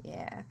right.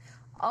 Yeah.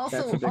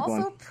 Also,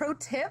 pro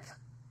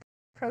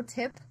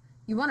tip,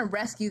 you want to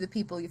rescue the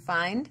people you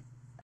find,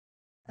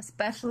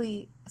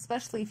 especially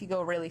if you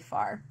go really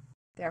far.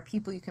 There are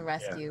people you can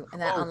rescue,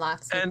 and that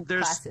unlocks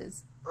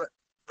classes.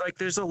 Like,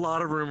 there's a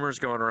lot of rumors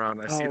going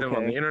around. I see them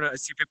on the internet. I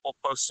see people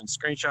posting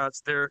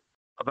screenshots. They're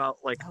about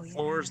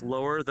floors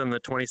lower than the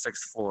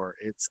 26th floor.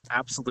 It's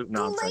absolute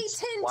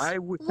nonsense.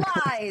 Lies.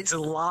 It's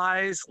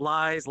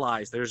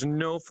lies. There's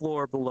no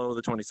floor below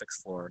the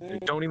 26th floor.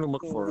 Don't even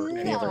look for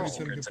any other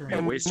secrets.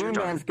 Waste your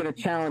time. Moonman's going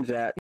to challenge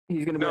that.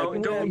 He's going to be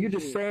no, you're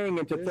just saying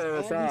it to throw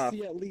us off.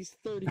 At least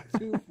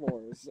 32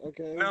 floors,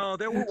 okay? No,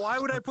 why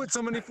would I put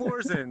so many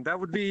floors in? That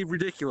would be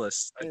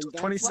ridiculous.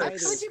 26 Why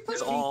would you put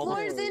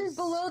floors in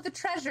below the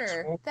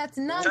treasure? That's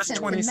nonsense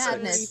and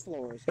madness.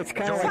 It's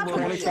kind of like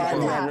 25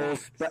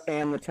 levels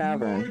and the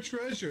tavern. More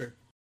treasure.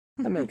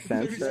 That makes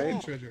sense,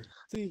 right? Treasure.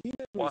 See, he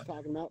knows what he's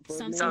talking about.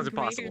 Something sounds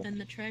greater impossible. than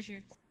the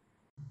treasure.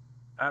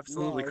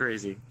 Absolutely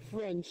crazy.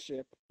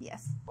 Friendship.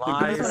 Yes.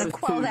 Lies. I'm going to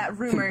quell that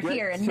rumor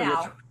here and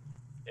now.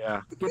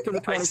 Yeah. Get to the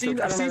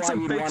 26. I've seen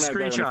some fake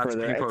screenshots being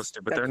further.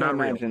 posted, but they're not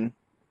real.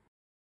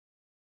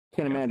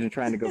 Can't imagine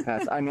trying to go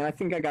past. I mean, I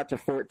think I got to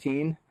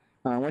 14,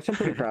 which I'm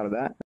pretty proud of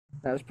that.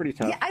 That was pretty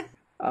tough. Yeah,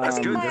 That's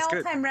good. My That's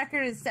good. all-time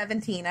record is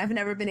 17. I've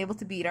never been able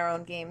to beat our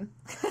own game.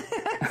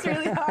 It's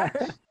really hard.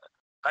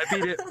 I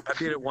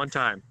beat it one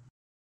time.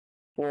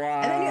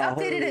 Wow. And then you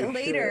updated it holy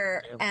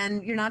later, shit.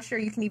 and you're not sure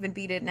you can even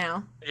beat it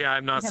now. Yeah,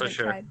 I'm not You so haven't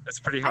sure. tried. It's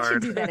pretty I should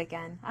hard. do that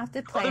again. I have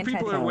to play. Other and try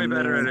people to are beat way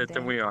better at it someday.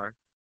 than we are.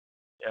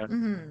 Yeah.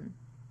 Mm-hmm.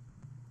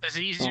 Is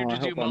it easier Oh, I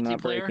to do hope I'm not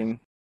multiplayer? breaking.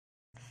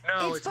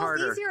 No, It's it's both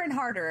harder. easier and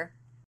harder.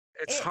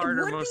 It's It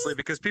harder would mostly be-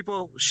 because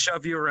people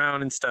shove you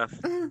around and stuff.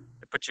 They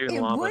put you in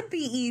It lava. would be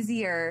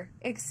easier,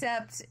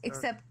 except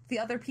the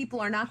other people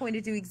are not going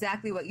to do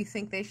exactly what you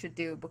think they should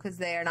do because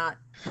they are not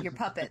your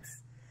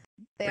puppets.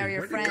 They are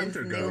your where did friends,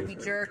 Gunter and they go? will be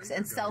jerks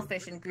and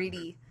selfish and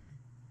greedy.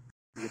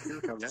 Is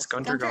Gunter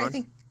Gunter, I gone?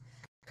 think,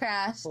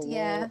 crashed. Hello,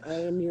 Yeah.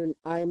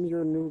 I am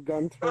your new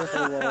Gunter.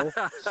 Hello.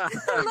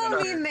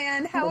 Hello, mean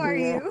man. How are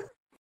you?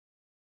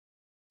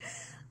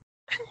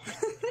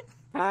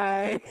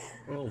 Hi.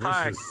 Oh,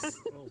 Hi.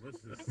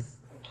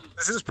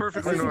 This is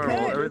perfectly This is normal.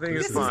 good. Everything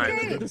This is is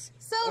fine. great.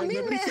 So,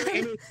 mean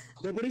man.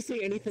 Nobody say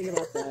anything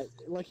about that.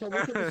 Like, he'll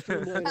look at the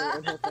stream later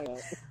and he'll find out.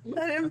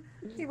 Let him.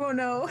 He won't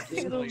know.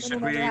 It'll Should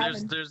never we-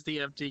 happen. There's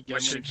the empty What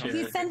Gunter should- chair.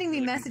 He's sending me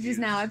messages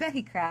now. I bet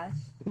he crashed.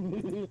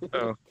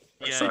 Oh.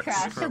 He sucks.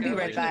 crashed. He'll be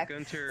right back.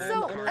 Gunter,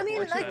 So, I mean,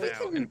 like, we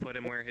can. and put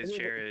him where his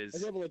chair I is.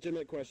 do have a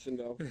legitimate question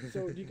though.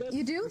 So, do you guys?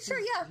 You do? Sure,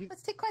 yeah.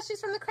 Let's take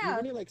questions from the Do you have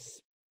crowd. any like,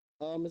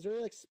 is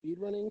there like speed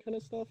running kind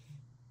of stuff?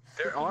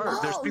 There's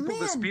Oh, people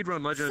that man.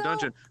 speedrun Legend of So-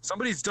 Dungeon.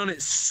 Somebody's done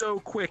it so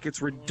quick,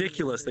 it's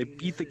ridiculous. They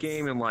beat the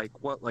game in like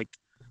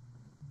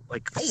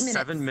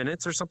 7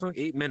 minutes or something?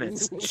 8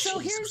 minutes. So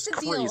Jeez, here's it's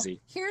the deal.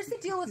 crazy. Here's the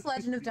deal with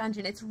Legend of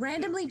Dungeon. It's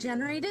randomly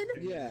generated.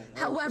 Yeah.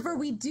 However,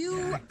 we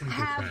do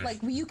have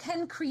you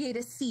can create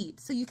a seed.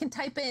 So you can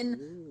type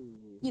in,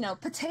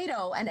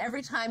 potato, and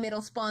every time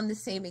it'll spawn the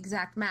same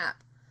exact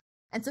map.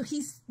 And so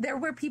there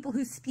were people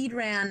who speed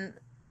ran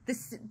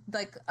this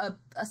like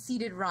a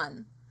seeded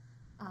run.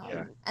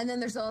 And then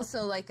there's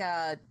also like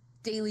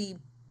daily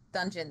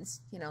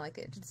dungeons.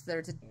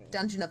 There's a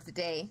dungeon of the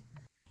day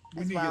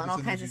as well, and all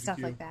kinds of stuff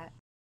like that.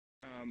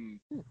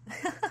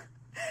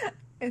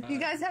 If you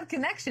guys have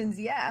connections,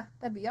 yeah,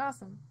 that'd be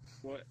awesome.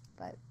 What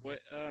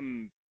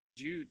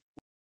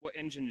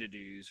engine did you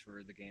use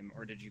for the game,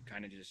 or did you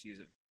kind of just use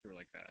it through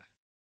like that?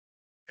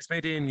 It's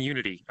made in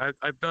Unity.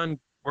 I've been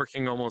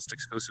working almost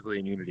exclusively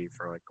in Unity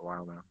for like a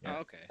while now. Yeah.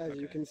 Oh, okay. As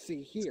you can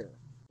see here.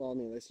 Well, I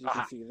mean, as you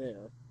can see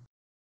there.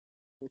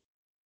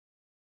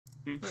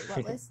 Wait,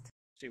 what list?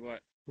 See what?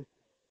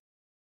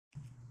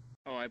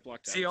 Oh, I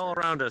blocked out. See all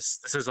around us.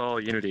 This is all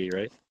Unity,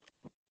 right?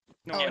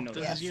 No, Yeah, I know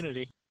this that. is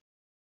Unity.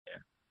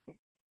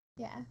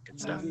 Yeah. Good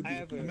stuff.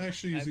 I'm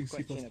actually using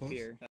C++.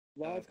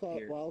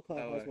 Wildcloud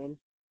has one.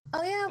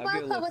 Oh yeah, I'll be a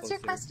Wildcloud, little what's your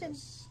closer. question?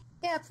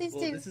 Yeah, please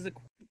Well, do. this is a.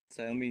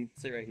 So let me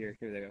sit right here.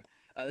 Here they go.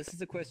 This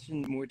is a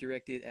question more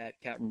directed at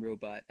Captain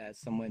Robot as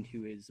someone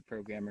who is a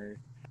programmer.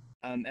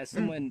 As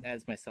someone,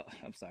 as myself,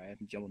 I'm sorry,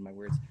 I've jumbled my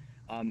words.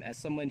 As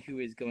someone who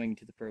is going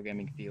to the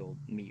programming field,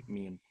 me,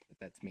 and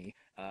that's me,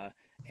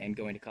 and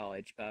going to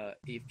college.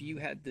 If you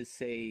had to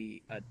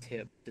say a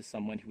tip to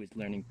someone who is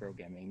learning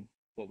programming,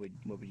 what would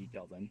you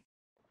tell them?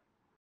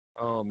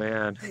 Oh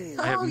man,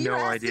 I have no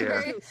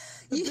idea.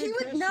 You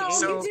would know.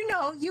 So- You do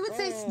know. You would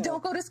say,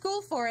 "Don't go to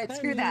school for it."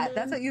 Screw that.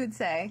 That's what you would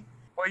say.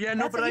 Well, yeah,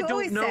 no, That's but what I you don't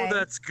always know say.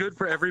 that's good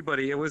for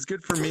everybody. It was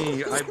good for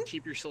me.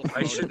 Keep yourself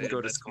I shouldn't motivated.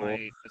 go to That's school.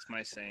 That's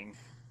my saying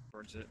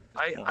towards it.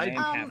 I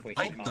halfway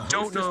I through college.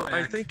 don't know.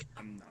 I think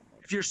I'm not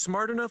if you're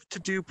smart enough to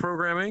do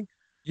programming,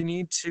 you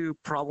need to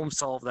problem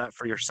solve that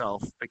for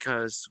yourself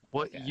because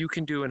what you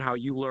can do and how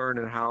you learn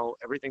and how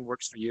everything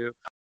works for you.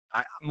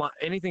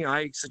 Anything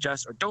I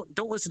suggest, or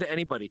don't listen to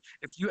anybody.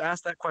 If you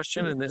ask that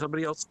question and then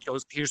somebody else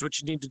goes, "Here's what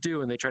you need to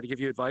do," and they try to give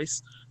you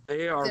advice,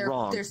 they are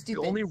wrong. They're The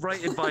stupid. only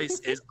right advice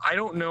is, "I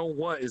don't know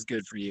what is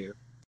good for you,"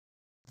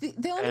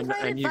 The only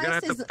right and you're gonna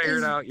have advice to figure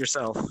is it out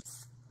yourself.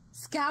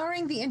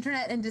 scouring the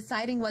internet and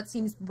deciding what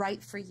seems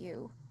right for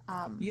you.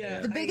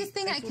 The biggest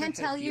thing I can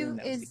tell you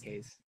is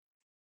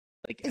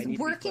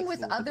working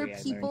with other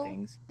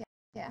people.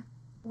 Yeah,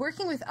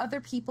 working with other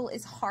people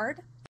is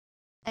hard,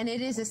 and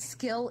it is a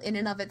skill in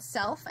and of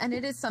itself, and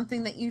it is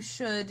something that you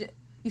should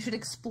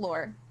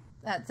explore.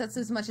 That's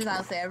as much as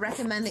I'll say. I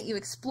recommend that you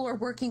explore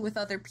working with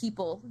other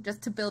people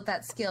just to build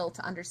that skill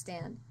to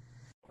understand.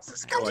 It's a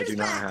skill I do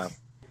not have.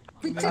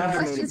 We took I made it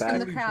questions from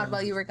the back. crowd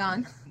while you were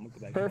gone.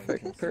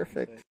 Perfect.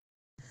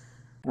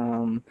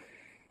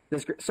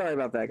 Sorry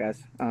about that,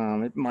 guys.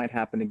 It might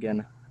happen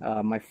again.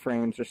 My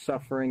frames are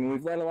suffering.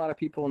 We've let a lot of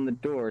people in the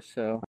door,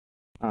 so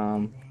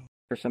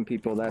for some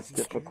people that's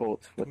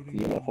difficult with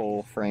the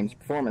whole frames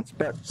performance.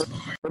 But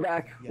we're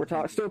back. We're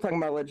still talking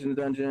about Legend of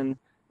Dungeon.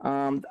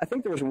 I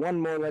think there was one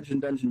more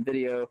Legend of Dungeon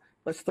video.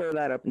 Let's throw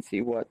that up and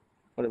see what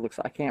it looks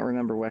like. I can't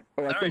remember what.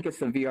 Oh, I think it's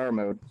the VR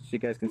mode, so you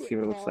guys can see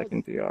what it looks like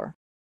in VR.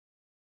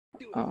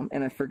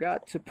 And I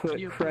forgot to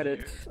put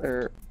credits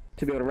or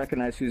to be able to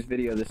recognize whose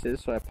video this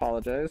is, so I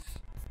apologize.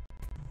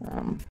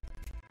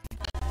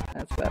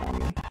 That's that on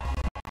me.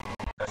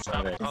 That's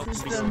not it.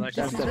 This is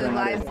the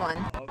live one.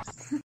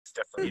 It's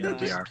definitely in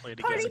VR.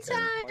 Party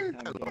time!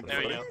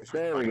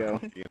 There we go. There we go.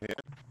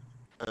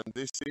 And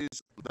this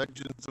is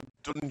Legends of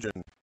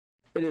Dungeon.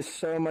 It is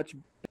so much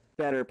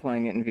better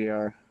playing it in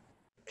VR.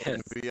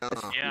 In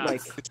VR. Yeah.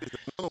 Like,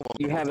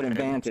 you have an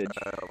advantage.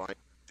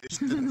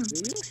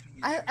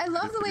 I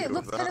love the way it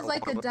looks kind of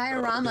like a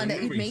diorama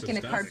that you'd make in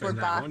a cardboard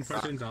box. One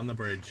person's on the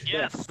bridge.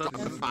 Yes, the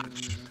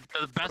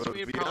best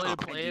way probably to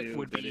play it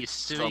would be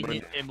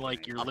sitting in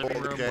like your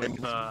living room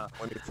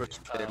with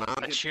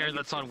a chair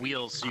that's on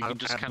wheels, so you can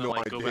just kind of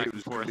like go back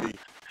and forth.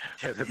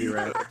 Yeah, that'd be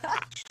right.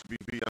 To be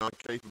VR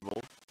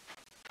capable.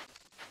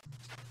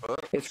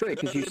 It's great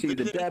because you see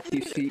the depth,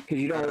 because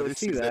you don't really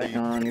see that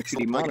on your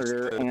 2D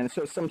monitor, and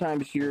so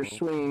sometimes you're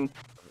swinging,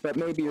 but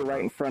maybe you're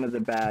right in front of the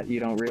bat, you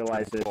don't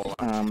realize it.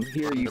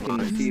 Here you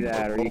can see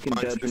that, or you can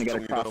judge when you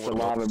get across the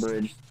lava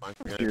bridge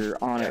if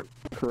you're on it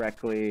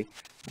correctly.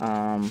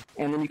 And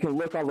then you can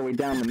look all the way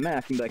down the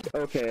map and be like,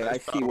 okay, I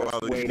see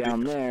what's way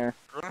down there.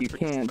 You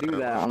can't do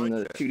that on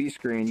the 2D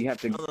screen. You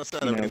have to,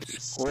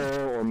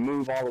 scroll or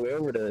move all the way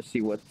over to see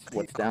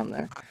what's down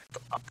there.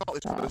 A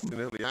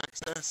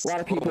lot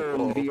of people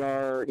in the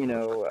VR,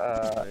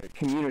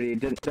 community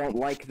don't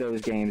like those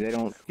games. They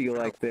don't feel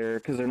like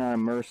because they're not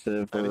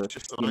immersive, or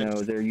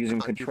they're using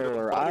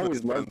controller. I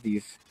always love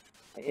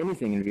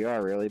anything in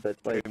VR really, but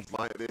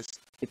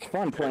it's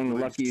fun playing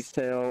Lucky's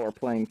Tale or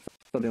playing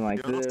something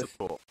like this.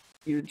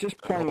 You're just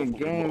playing a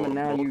game, and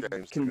now you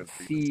can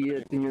see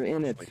it, and you're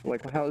in it.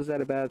 Like, how is that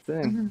a bad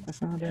thing?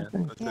 That's not a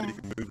bad thing.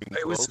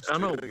 It was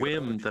on a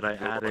whim that I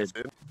added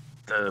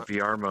the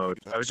VR mode.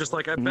 I was just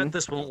like, I bet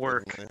this won't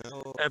work.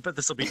 I bet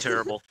this will be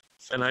terrible.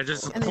 And I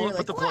just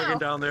put the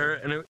plugin down there,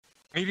 and it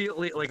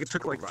immediately, it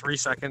took 3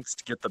 seconds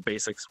to get the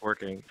basics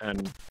working,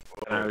 and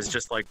I was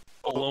just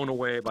blown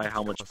away by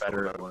how much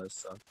better it was.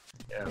 So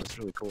yeah, it was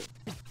really cool.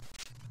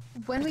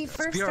 When we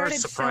first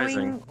started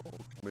showing,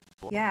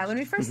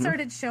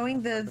 started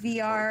showing the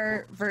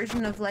VR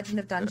version of Legend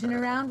of Dungeon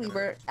around, we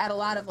were at a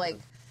lot of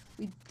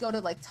we'd go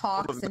to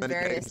talks and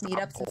various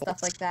meetups and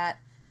stuff like that,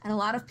 and a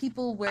lot of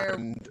people were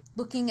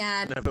looking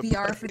at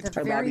VR for the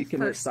very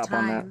first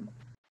time.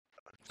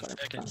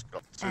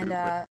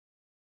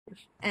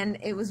 And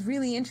it was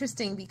really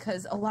interesting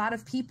because a lot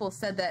of people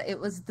said that it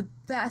was the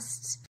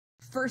best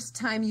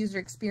first-time user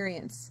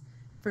experience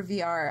for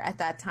VR at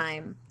that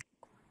time.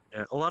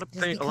 Yeah, a lot of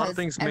things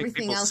make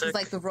people else sick. Is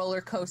like the roller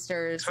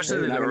coasters,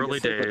 especially in the early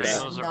days.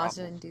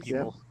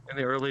 Yeah. In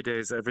the early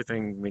days,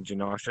 everything made you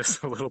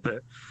nauseous a little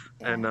bit,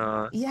 and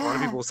a lot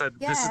of people said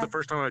this is the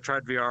first time I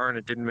tried VR and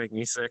it didn't make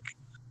me sick.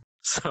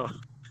 So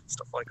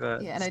stuff like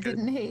that. Yeah, and I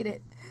didn't hate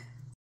it.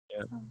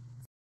 Yeah.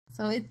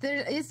 So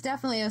there is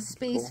definitely a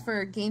space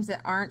for games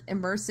that aren't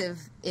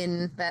immersive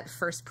in that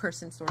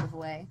first-person sort of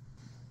way.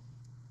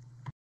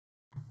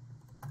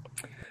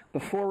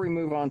 Before we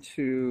move on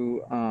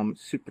to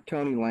Super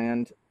Tony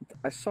Land,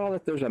 I saw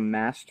that there's a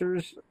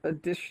Masters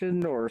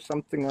edition or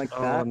something like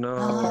that. Oh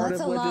no! That's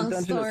a long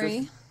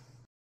story.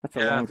 That's a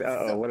long.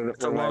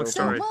 It's a long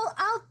story. Well,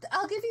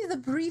 I'll give you the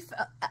brief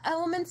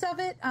elements of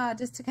it,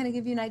 just to kind of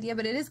give you an idea.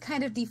 But it is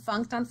kind of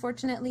defunct,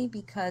 unfortunately,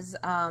 because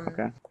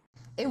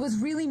it was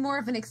really more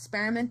of an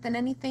experiment than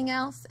anything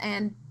else,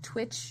 and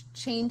Twitch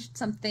changed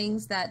some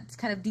things that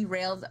kind of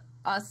derailed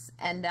us,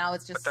 and now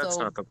it's just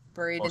so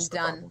buried and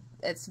done.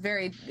 It's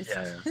very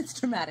it's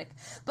dramatic,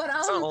 but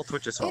it's not all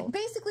Twitch's fault.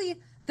 Basically,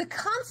 the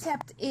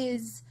concept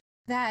is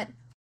that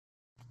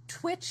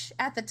Twitch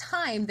at the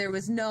time there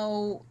was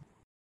no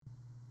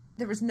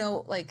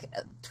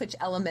Twitch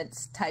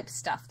elements type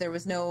stuff. There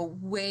was no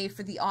way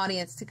for the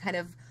audience to kind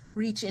of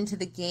reach into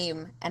the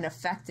game and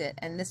affect it,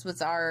 and this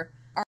was our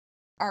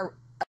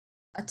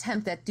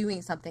attempt at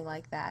doing something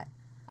like that.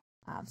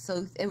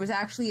 So it was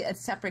actually a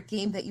separate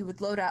game that you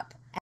would load up,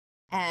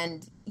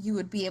 and you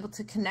would be able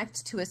to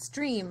connect to a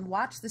stream,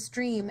 watch the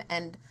stream,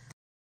 and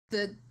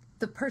the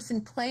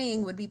person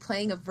playing would be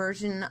playing a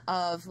version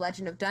of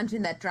Legend of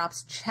Dungeon that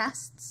drops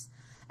chests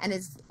and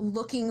is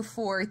looking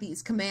for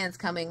these commands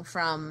coming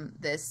from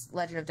this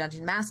Legend of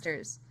Dungeon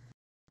Masters.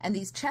 And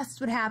these chests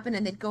would happen,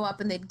 and they'd go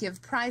up and they'd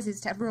give prizes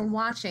to everyone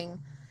watching,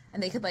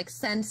 and they could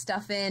send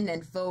stuff in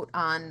and vote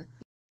on,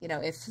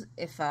 if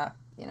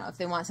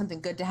they want something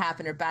good to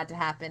happen or bad to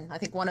happen. I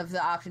think one of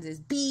the options is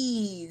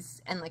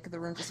bees, and the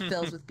room just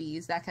fills with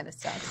bees, that kind of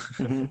stuff.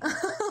 And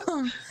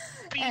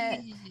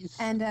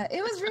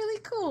it was really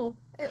cool.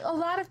 A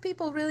lot of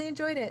people really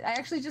enjoyed it. I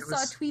actually just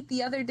saw a tweet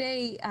the other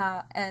day,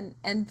 and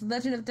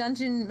Legend of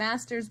Dungeon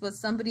Masters was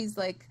somebody's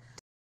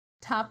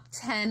top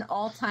 10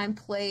 all-time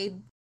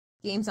played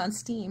games on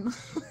Steam,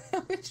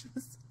 which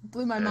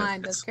blew my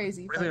mind. That's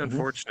crazy. Really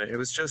unfortunate. It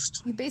was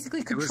just you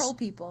basically control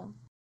people.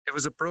 It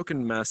was a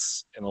broken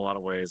mess in a lot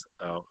of ways,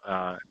 though.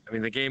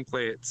 The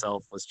gameplay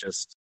itself was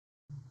just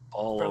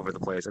all over the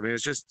place.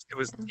 It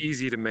was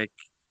easy to make,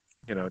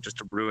 just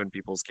to ruin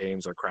people's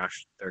games or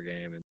crash their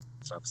game and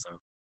stuff. So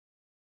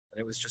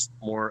it was just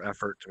more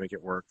effort to make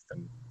it work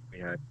than we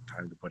had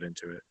time to put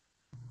into it,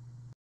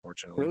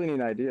 fortunately. Really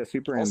neat idea.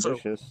 Super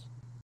ambitious.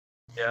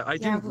 Yeah, I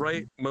didn't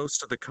write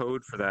most of the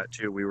code for that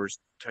too. We were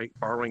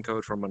borrowing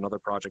code from another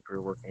project we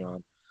were working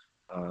on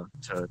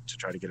to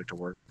try to get it to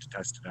work, to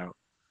test it out.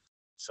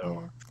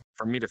 So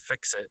for me to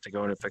fix it, to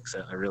go in and fix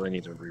it, I really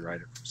need to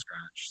rewrite it from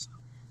scratch. So.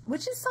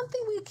 Which is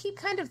something we keep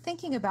kind of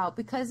thinking about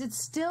because it's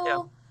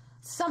still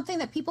something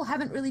that people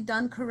haven't really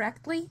done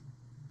correctly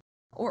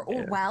or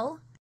well.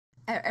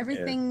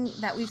 Everything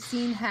that we've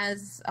seen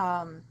has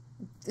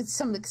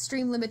some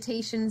extreme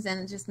limitations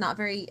and just not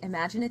very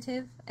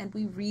imaginative. And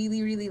we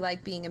really, really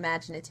like being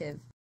imaginative.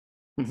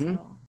 Mm-hmm.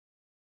 So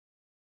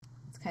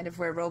it's kind of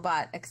where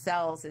Robot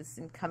excels, is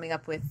in coming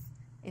up with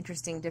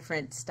interesting,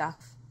 different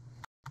stuff.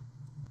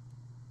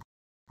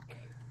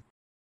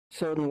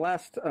 So in the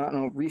last,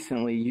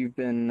 recently, you've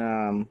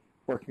been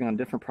working on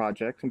different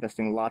projects,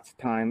 investing lots of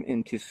time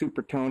into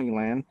Super Tony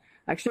Land.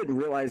 I actually didn't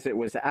realize it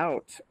was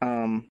out.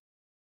 On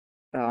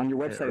your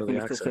website, I think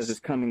it still says it's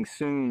coming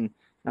soon.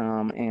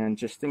 And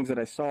just things that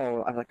I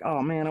saw, I was like,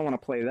 oh man, I want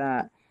to play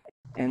that.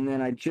 And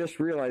then I just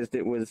realized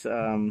it was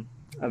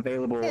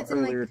available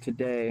earlier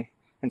today.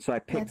 And so I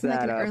picked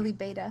that up. Early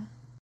beta.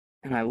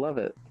 And I love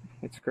it.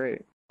 It's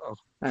great. Oh,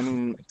 I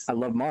mean, I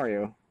love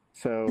Mario.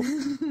 So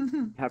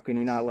how can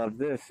you not love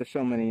this? There's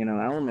so many,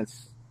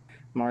 elements.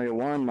 Mario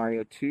 1,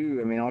 Mario 2,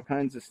 I mean, all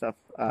kinds of stuff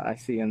I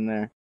see in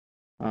there.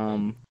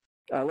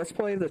 Let's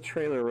play the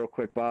trailer real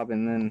quick, Bob,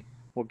 and then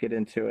we'll get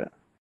into it.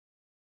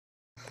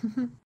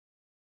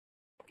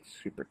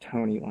 Super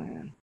Tony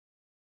Land.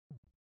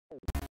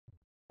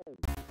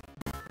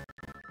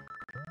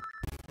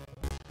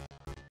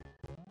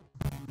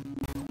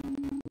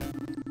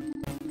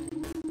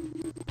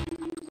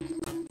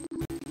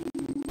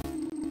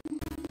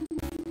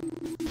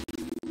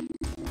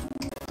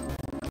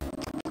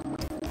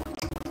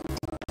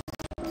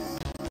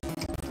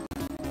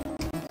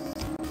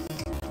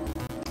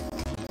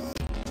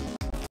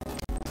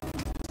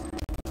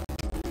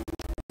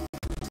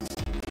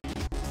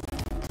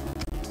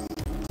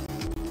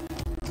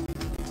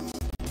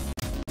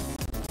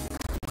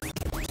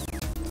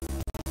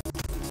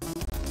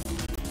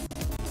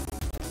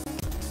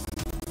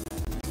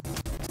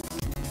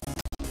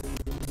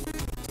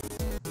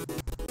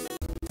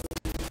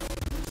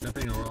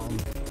 Nothing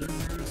around.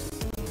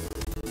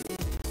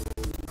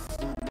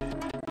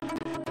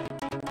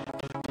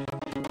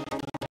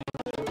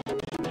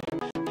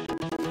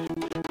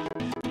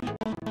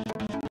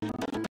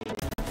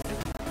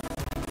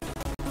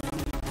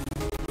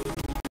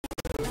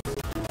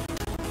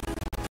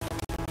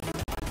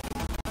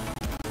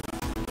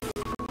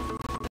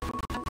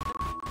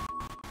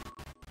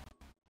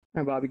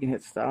 All right, Bob, you can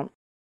hit stop.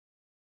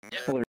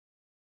 Yeah.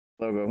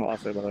 Logo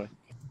also, by the way.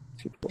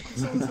 Super cool. I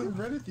saw this on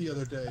Reddit the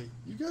other day.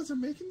 You guys are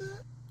making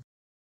that?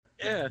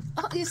 Yeah.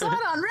 Oh, you saw it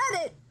on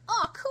Reddit?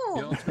 Oh, cool.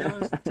 You know, to be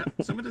honest,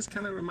 some of this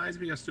kind of reminds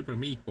me of Super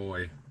Meat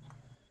Boy.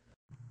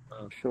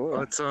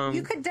 Sure. It's,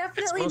 you could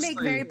definitely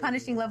make very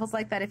punishing levels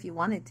like that if you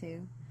wanted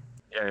to.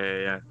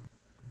 Yeah.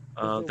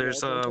 There's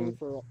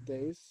for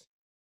days.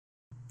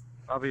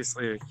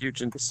 obviously a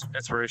huge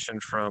inspiration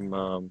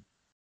from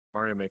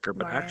Mario Maker,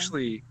 but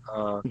actually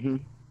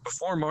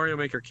before Mario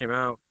Maker came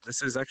out,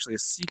 this is actually a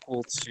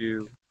sequel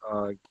to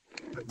one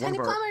of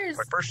my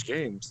first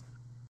games.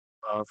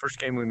 First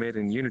game we made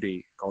in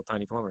Unity called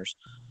Tiny Plumbers,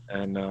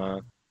 and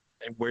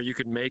where you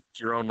could make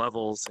your own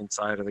levels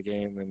inside of the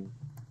game, and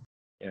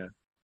that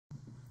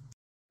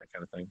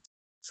kind of thing.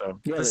 So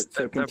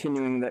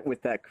continuing that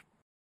with that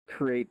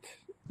create,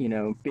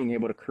 being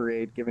able to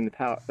create, giving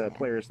the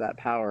players that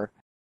power.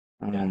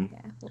 And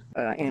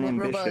what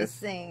ambitious. Robo is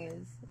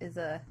saying is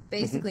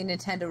basically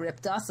Nintendo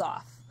ripped us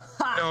off.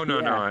 No, I'm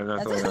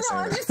not the one that's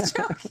saying I'm just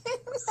joking.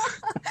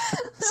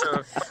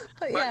 So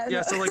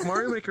like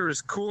Mario Maker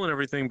is cool and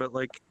everything, but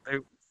like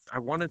I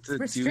wanted to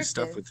do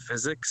stuff with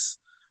physics.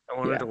 I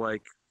wanted to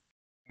like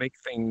make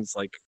things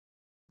like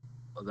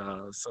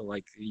so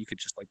like you could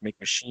just like make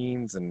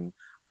machines and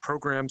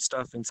program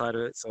stuff inside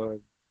of it. So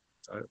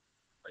I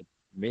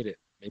made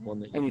one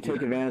that you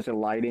take advantage of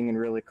lighting in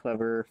really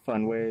clever,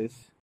 fun ways.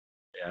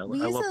 Yeah, I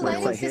love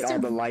when I hit all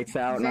the lights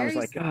out, and I was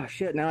like, "Oh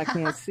shit! Now I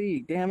can't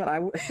see. Damn it! I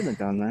shouldn't have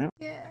done that."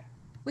 Yeah,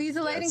 we use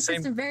a lighting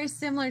system very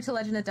similar to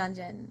Legend of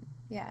Dungeon.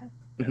 Yeah,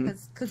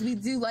 because we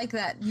do like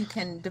that. You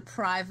can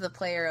deprive the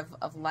player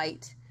of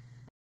light,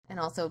 and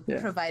also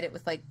provide it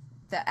with like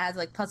that adds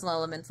like puzzle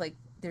elements. Like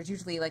there's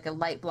usually like a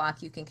light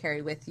block you can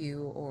carry with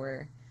you,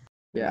 or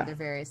other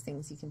various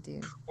things you can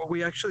do. What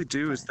we actually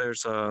do is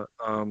there's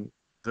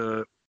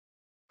the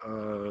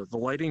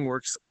lighting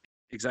works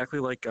exactly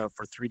like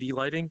for 3D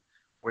lighting,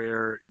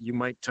 where you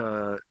might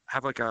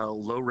have like a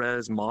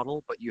low-res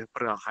model, but you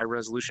put a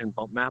high-resolution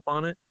bump map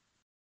on it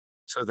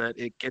so that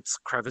it gets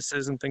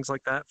crevices and things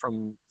like that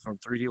from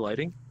 3D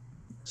lighting.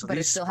 So but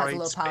these it still sprites has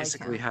a low poly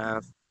basically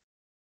count.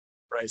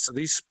 so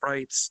these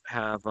sprites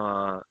have,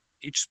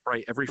 each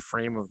sprite, every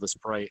frame of the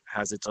sprite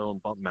has its own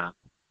bump map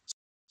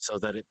so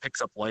that it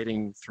picks up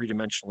lighting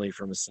three-dimensionally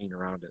from the scene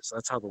around it. So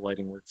that's how the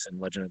lighting works in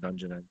Legend of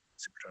Dungeon and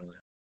Super Tony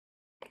Land.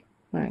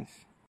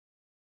 Nice.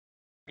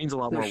 Means a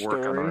lot more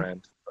work on our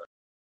end. But...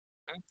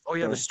 Oh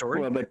yeah, the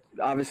story. Well, but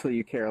obviously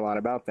you care a lot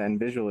about that, and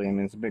visually, I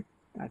mean, it's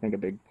I think a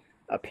big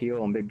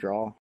appeal and big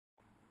draw.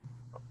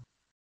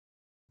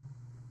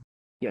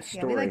 Yes,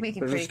 story. Yeah, we like making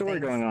There's a pretty story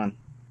things. going on.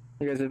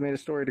 You guys have made a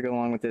story to go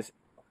along with this.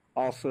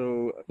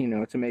 Also,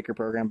 it's a maker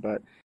program,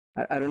 but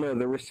I don't know.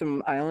 There was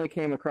I only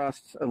came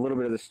across a little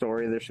bit of the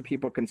story. There's some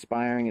people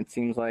conspiring. It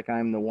seems like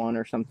I'm the one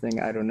or something.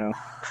 I don't know.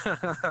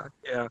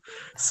 Yeah.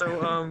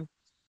 So,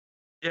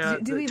 yeah.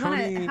 Do we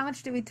want Tony... to? How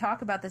much do we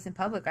talk about this in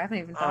public? I haven't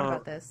even thought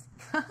about this.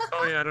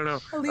 Oh yeah, I don't know.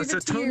 I'll leave So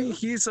it to Tony, you.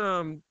 he's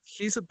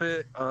a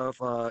bit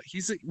of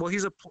he's a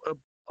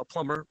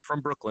plumber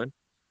from Brooklyn.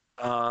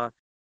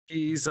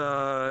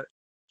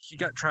 He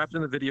got trapped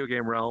in the video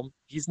game realm.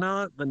 He's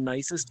not the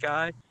nicest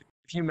guy.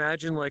 If you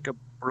imagine like a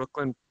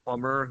Brooklyn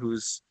plumber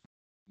who's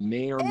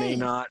may or may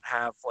not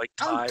have like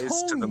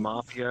ties to the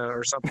mafia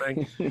or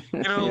something,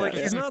 like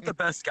he's not the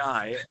best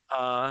guy.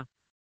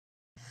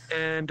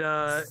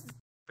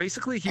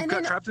 Basically he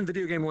got trapped in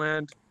video game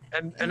land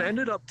and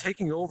ended up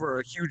taking over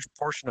a huge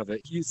portion of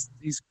it.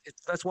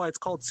 That's why it's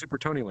called Super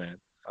Tony Land.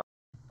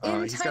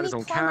 He's got his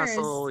own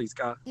castle. He's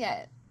got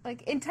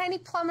like in Tiny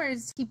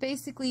Plumbers,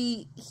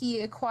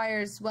 he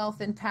acquires wealth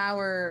and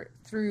power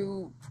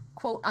through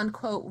quote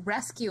unquote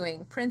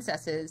rescuing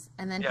princesses,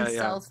 and then he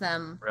sells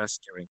them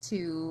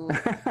to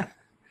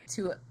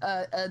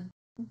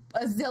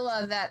a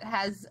Zilla that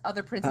has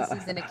other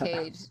princesses in a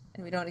cage,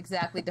 and we don't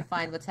exactly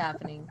define what's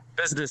happening.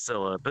 Business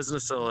Zilla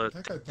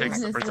takes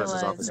the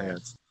princesses off his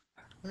hands.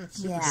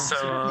 Yeah,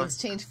 so in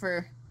exchange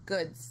for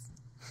goods.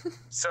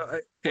 So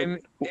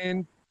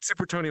in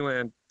Super Tony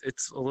Land,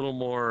 it's a little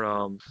more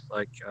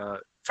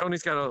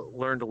Tony's got to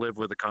learn to live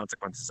with the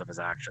consequences of his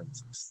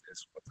actions. Is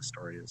what the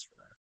story is for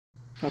that.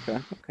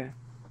 Okay.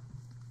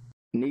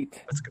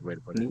 Neat. That's a good way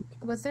to put it.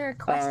 Was there a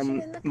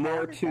question in the crowd?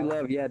 More to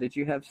love. Yeah. Did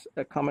you have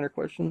a comment or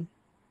question?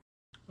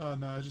 Oh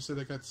no, I just said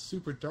it got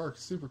super dark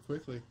super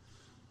quickly.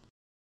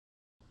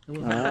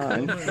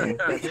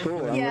 That's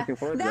cool. I'm looking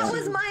forward to that. That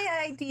was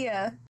my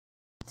idea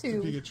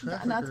too.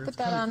 Not to put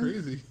that on.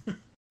 Crazy.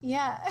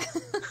 Yeah.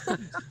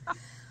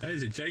 That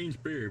is a James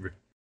Beard.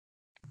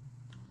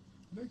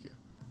 Thank you.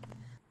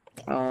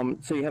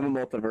 So you have a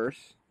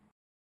multiverse,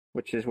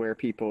 which is where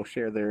people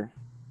share their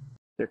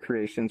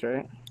creations,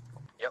 right?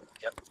 Yep.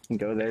 You can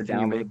go there,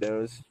 download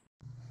those.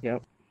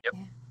 Yep.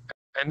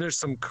 And there's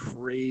some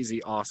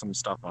crazy awesome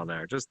stuff on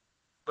there. Just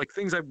like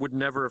things I would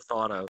never have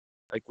thought of.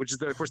 Like, which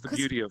is of course the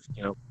beauty of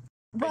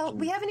Well,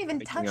 we haven't even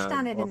touched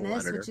on it in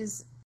this, which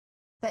is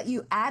that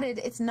you added.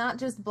 It's not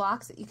just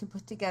blocks that you can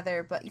put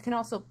together, but you can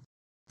also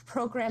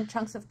program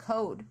chunks of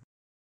code.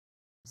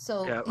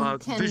 So you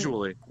can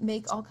visually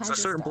make all kinds of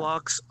certain stuff.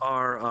 blocks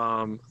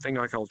are thing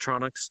like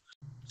electronics.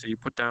 So you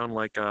put down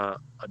like an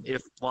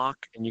if block,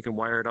 and you can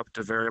wire it up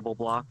to variable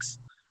blocks,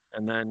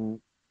 and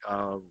then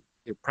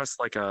you press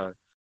like a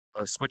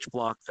switch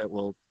block that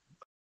will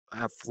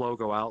have flow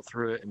go out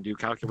through it and do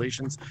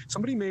calculations.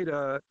 Somebody made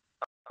a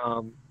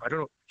I don't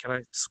know. Can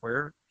I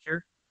swear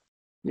here?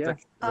 Yeah.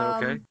 Is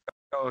that okay?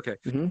 Oh, okay.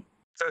 Mm-hmm.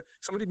 So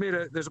somebody made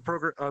there's a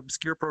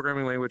obscure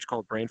programming language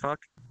called Brainfuck,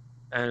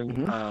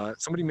 and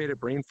somebody made a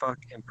Brainfuck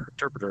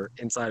interpreter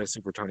inside of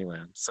Super Tony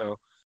Land. So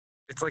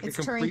it's like a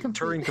complete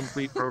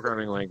Turing-complete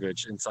programming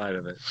language inside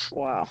of it.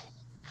 Wow.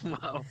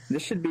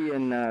 This should be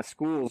in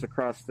schools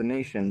across the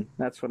nation.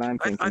 That's what I'm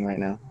thinking right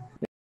now.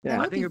 Yeah,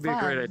 I think it'd be a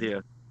great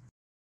idea.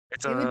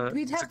 It's a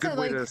good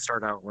way to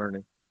start out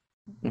learning.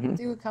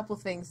 Do a couple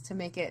things to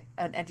make it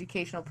an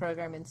educational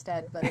program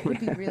instead, but it would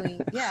be really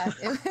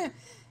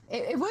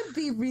it would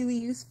be really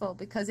useful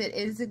because it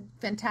is a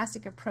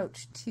fantastic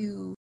approach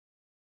to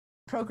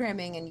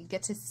programming, and you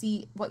get to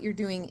see what you're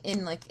doing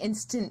in like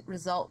instant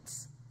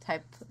results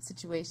type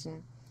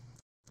situation,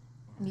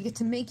 and you get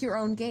to make your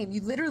own game.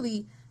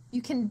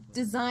 You can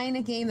design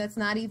a game that's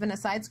not even a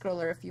side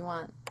scroller if you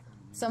want.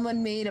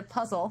 Someone made a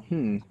puzzle.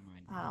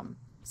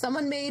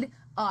 Someone made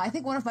I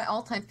think one of my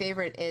all-time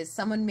favorite is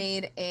someone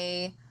made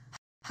a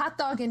hot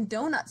dog and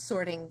donut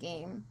sorting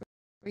game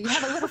where you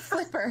have a little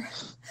flipper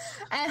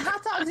and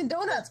hot dogs and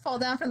donuts fall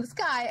down from the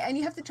sky, and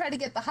you have to try to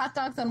get the hot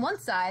dogs on one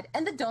side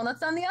and the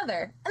donuts on the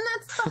other, and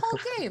that's the whole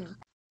game,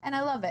 and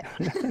I love it.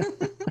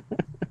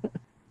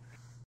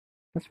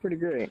 That's pretty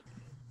great.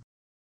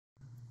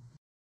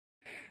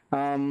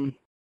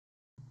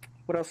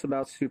 What else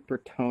about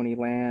Super Tony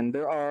Land?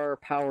 There are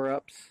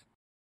power-ups.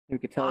 You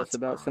could tell us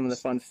about some of the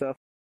fun stuff.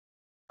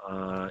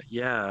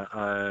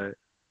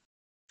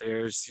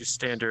 There's your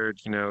standard,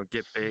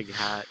 get big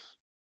hat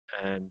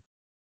and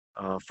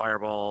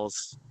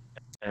fireballs,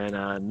 and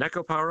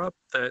Neko power-up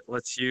that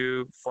lets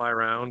you fly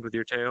around with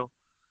your tail.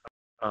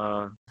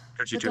 Turns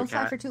you to a don't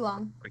cat. fly for too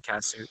long. A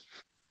cat suit.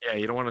 Yeah,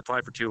 you don't want to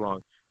fly for too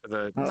long.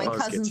 The my buzz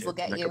cousins gets you. will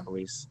get Neko you.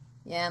 Police.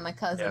 Yeah, my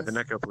cousins. Yeah, the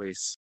Neko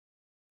Police.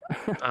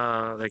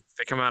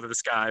 They come out of the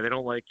sky. They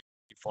don't like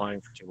you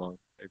flying for too long.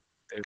 They're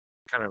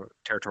kind of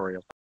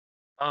territorial.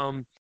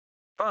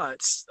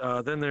 But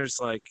then there's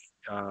like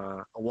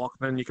a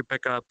Walkman you can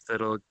pick up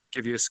that'll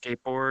give you a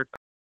skateboard.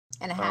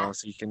 And a hat.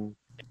 So you can,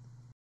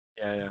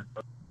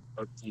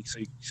 so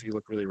you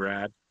look really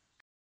rad.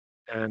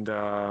 And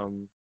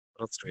what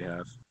What else do we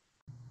have?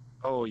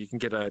 Oh, you can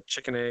get a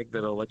chicken egg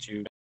that'll let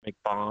you make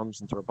bombs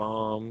and throw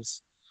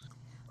bombs.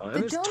 And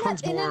there's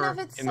tons more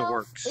in the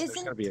works. There's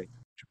going to be a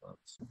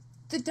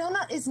The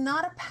donut is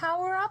not a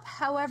power-up,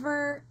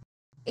 however,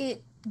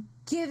 it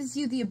gives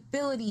you the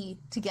ability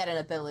to get an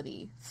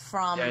ability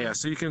from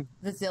so you can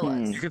the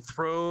Zillas. You can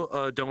throw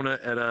a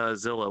donut at a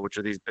Zilla, which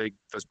are those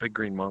big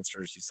green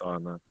monsters you saw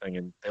in the thing,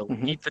 and they'll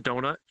eat the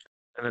donut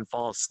and then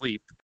fall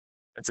asleep.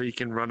 And so you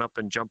can run up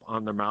and jump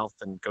on their mouth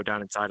and go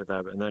down inside of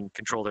them and then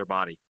control their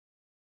body.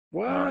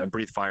 And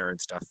breathe fire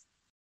and stuff.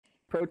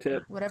 Pro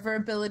tip. Whatever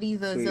ability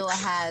the Zilla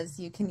has,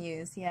 you can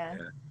use,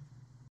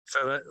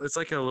 So it's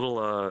like a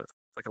little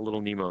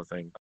Nemo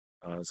thing.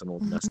 It's an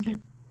old NES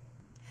game.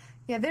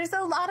 Yeah, there's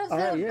a lot of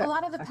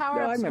the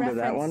power-ups. I remember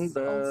that one,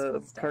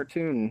 the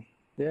cartoon.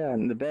 Yeah,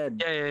 in the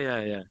bed.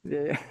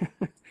 Yeah.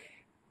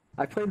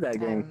 I played that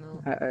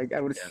game.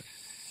 I would.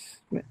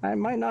 I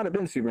might not have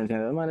been Super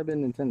Nintendo. It might have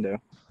been Nintendo.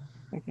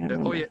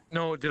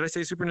 No, did I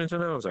say Super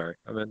Nintendo? I'm sorry.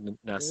 I meant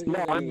NES.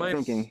 No, I'm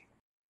thinking.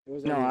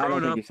 No, I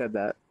don't think you said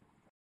that.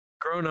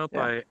 Growing up,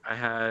 I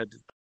had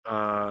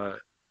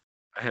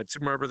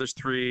Super Mario Brothers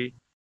 3,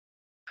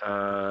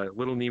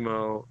 Little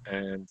Nemo,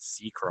 and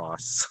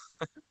Seacross.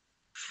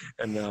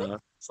 And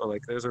so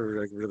like those are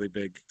like really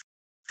big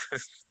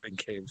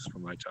games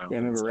from my childhood. Yeah,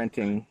 I remember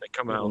renting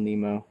Little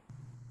Nemo.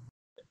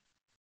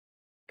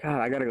 God,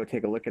 I gotta go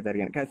take a look at that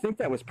again. I think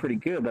that was pretty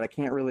good, but I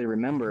can't really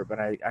remember. But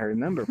I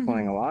remember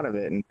playing a lot of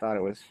it and thought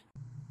it was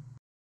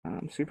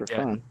super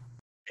fun.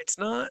 It's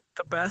not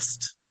the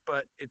best,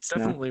 but it's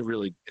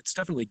definitely it's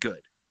definitely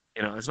good.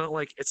 You know, it's not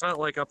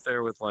like up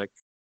there with like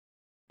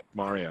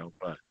Mario,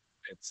 but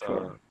it's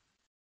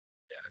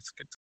it's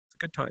good. It's a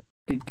good time.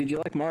 Did you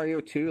like Mario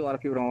 2? A lot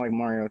of people don't like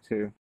Mario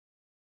 2.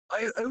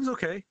 It was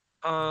okay.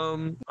 I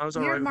was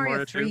alright with Mario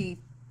Mario 3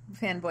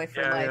 fanboy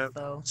for life,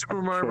 though.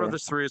 Super Mario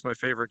Brothers 3 is my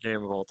favorite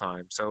game of all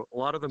time. So a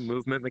lot of the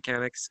movement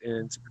mechanics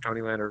in Super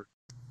Tony Land are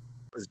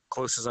as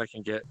close as I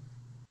can get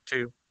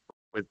to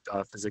with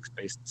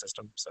physics-based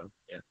system. So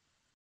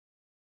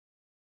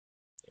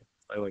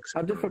I like Super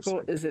How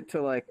difficult is it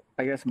to, like,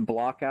 I guess,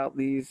 block out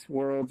these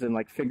worlds and,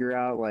 like, figure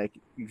out, like,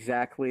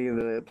 exactly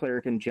the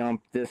player can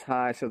jump this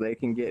high so they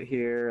can get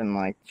here and,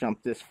 like,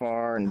 jump this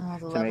far and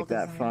to make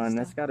that fun?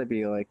 That's got to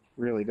be, like,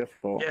 really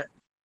difficult. Yeah.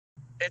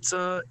 It's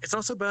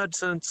also bad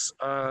since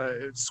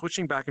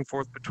switching back and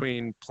forth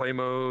between play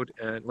mode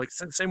and, like,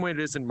 the same way it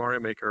is in Mario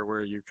Maker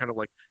where you're kind of,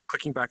 like,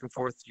 clicking back and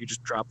forth. You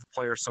just drop the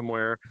player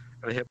somewhere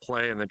and they hit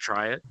play and then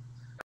try it.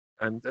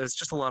 And there's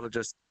just a lot of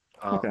just,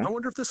 I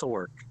wonder if this will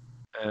work.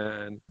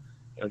 And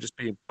just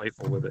being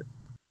playful with it.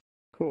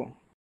 Cool.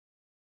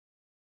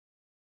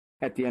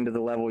 At the end of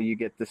the level, you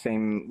get the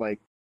same like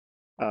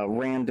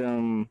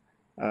random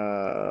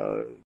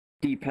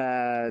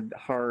D-pad,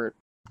 heart,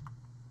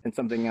 and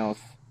something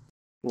else.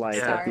 Like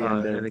at the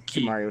end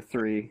of Mario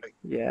 3.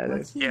 Yeah,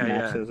 that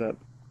matches up.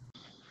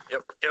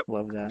 Yep.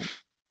 Love that.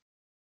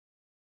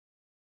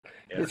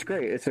 Yeah. It's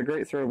great. It's a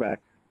great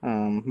throwback.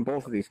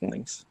 Both of these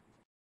games.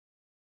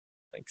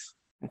 Thanks.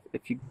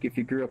 If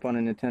you grew up on a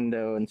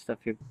Nintendo and stuff,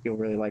 you'll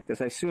really like this.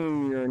 I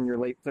assume you're in your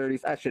late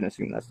 30s. I shouldn't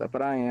assume that stuff,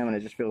 but I am, and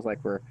it just feels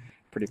like we're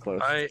pretty close.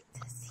 I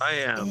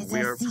am. We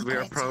are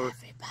pro.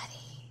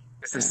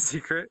 Is this a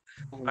secret?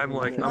 I'm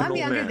like, I'm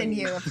younger than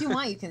you. If you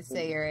want, you can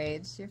say your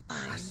age. You're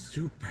fine.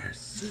 Super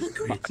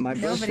secret. My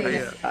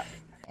birthday.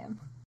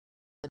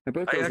 My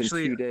birthday's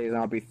in 2 days, and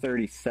I'll be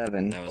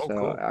 37.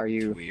 So are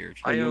you? Weird.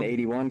 Are you an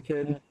 81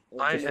 kid?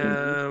 I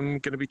am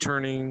going to be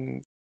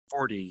turning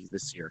 40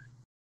 this year.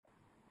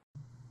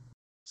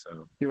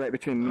 So you're right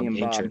between me and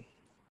Bob.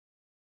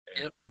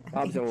 Yep.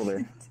 Bob's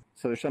older,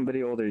 so there's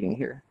somebody older you can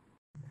hear.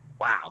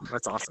 Wow,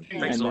 that's awesome.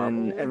 Thanks, and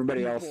then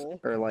everybody else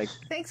are like.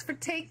 Thanks for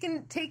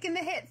taking the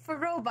hit for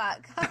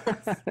robot.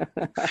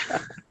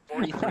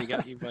 43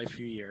 got you by a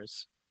few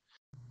years.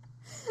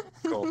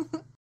 Cool.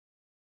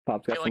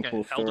 Bob's got some like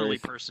cool an elderly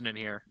stories. person in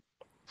here.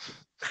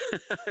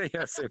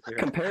 Yeah, same here.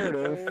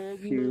 Comparative,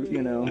 if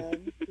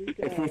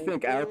you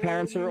think our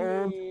parents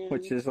are old,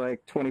 which is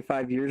like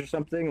 25 years or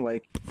something,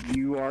 like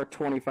you are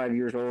 25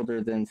 years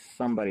older than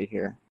somebody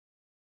here.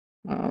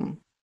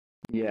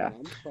 Yeah.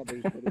 I'm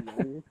probably pretty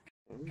young.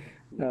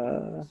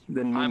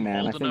 Than me, I'm man.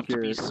 old I enough think to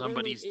you're be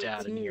somebody's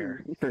dad in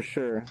here. for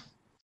sure.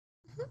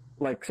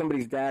 Like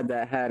somebody's dad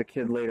that had a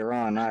kid later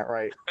on, not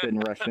right,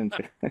 didn't rush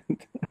into it.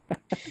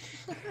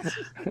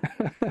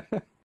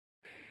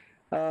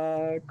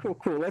 Cool.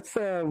 Let's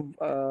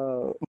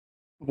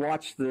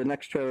watch the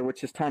next trailer,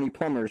 which is Tiny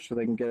Plumbers, so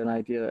they can get an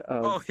idea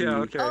of. Okay.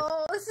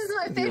 Oh, this is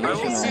my favorite. I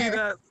will see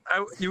that.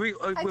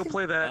 We'll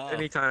play that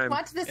anytime.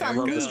 Watch this I on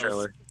love loop. this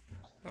trailer.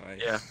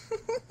 Yeah.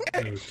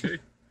 Okay.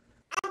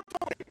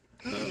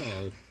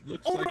 Oh,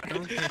 looks like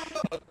Donkey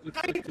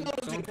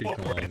Kong.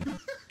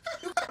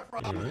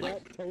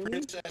 Alright.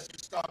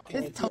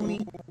 It's Tony.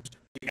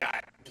 You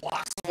got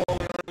blocks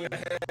falling on your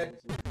head.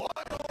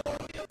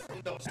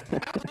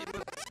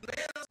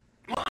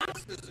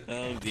 Monsters.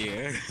 Oh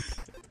dear.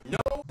 No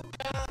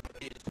job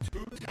is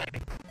too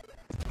tiny.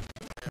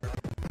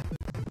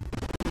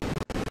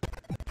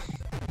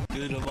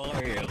 Good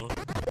Mario.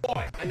 Boy,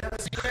 I never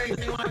seen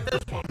anything like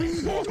this one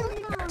before.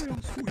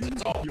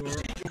 It's all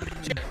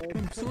procedurally checked.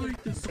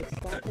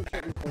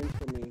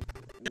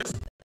 Just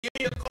give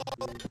me a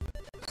call,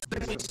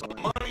 send me some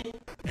money,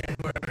 and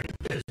we're in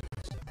business.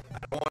 I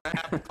don't want to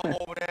have to come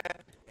over there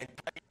and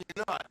tighten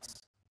your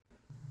nuts.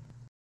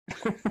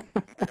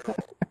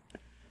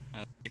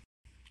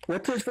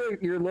 What does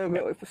your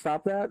logo?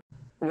 Stop that.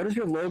 What does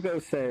your logo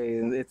say?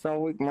 It's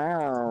always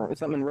meow. It's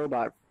something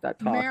robot that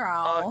talks.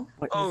 Meow.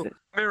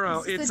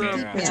 Meow. It's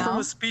from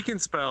a speak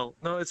and spell.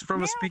 No, it's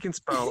from a speak and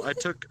spell. I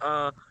took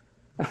a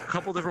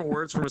couple different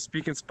words from a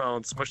speak and spell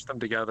and smushed them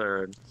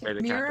together and made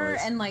a cat Mirror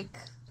noise. and like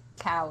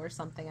cow or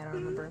something. I don't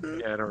remember.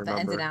 Yeah, I don't That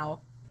ends remember. in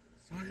owl.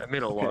 I made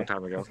it a long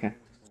time ago. Okay.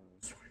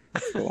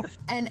 Cool.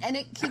 And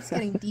it keeps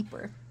getting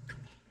deeper.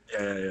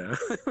 Yeah.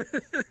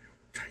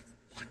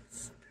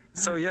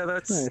 So yeah,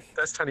 that's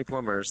Tiny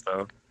Plumbers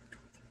though.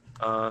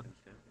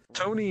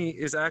 Tony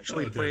is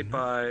actually played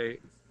by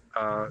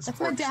That's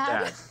my Spork's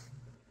dad.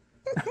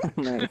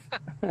 Nice.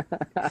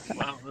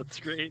 Wow, that's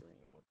great.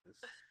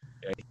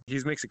 Yeah, he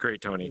makes a great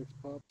Tony.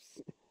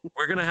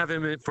 We're gonna have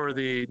him in for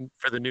the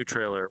new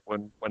trailer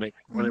when it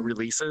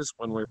releases,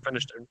 when we're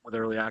finished with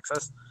early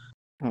access.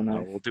 Oh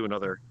no. We'll do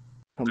another.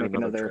 He'll make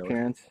another trailer.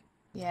 appearance.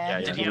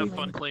 Yeah. Did he have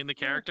fun playing the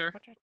character?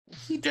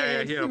 He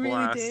did. he had a really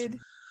blast. did.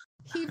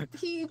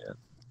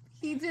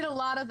 He did a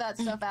lot of that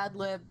stuff ad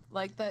lib,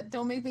 like that.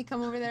 Don't make me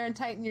come over there and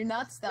tighten your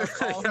nuts. That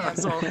was all him.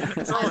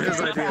 It's all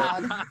his idea.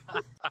 Proud.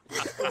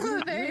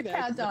 I'm a very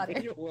proud daughter. I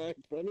need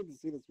to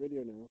see this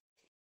video now.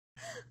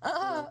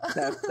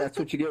 That's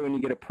what you get when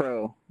you get a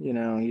pro. You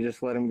know, you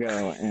just let him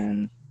go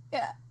and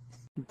Yeah.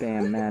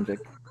 bam, magic.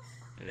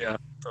 Yeah,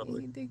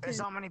 totally. There's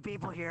so many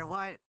people here.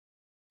 What?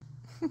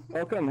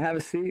 Welcome. Have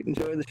a seat.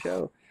 Enjoy the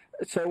show.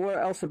 So, what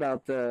else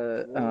about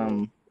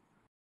the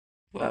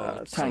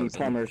Tiny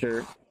Plumbers?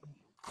 Or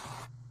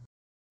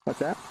what's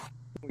that?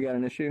 We got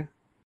an issue.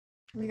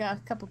 We got a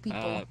couple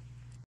people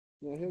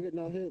No, he'll get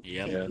not hit.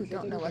 Yep. who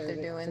don't know what they're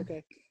doing.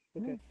 Okay.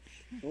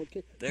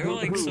 They're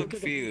like so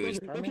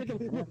confused.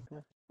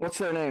 What's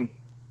their name?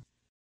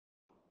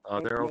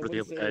 They're over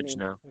the edge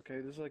now. Okay,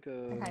 there's like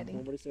a.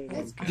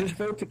 Just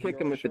vote to kick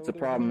them if it's a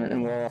problem,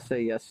 and we'll all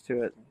say yes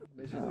to it.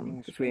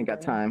 Because we ain't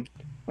got time.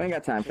 We ain't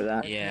got time for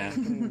that. Yeah.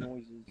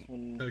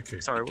 Okay.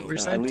 Sorry, what were you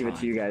I saying? leave it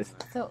to you guys.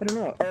 So, I don't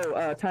know.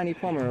 Oh, Tiny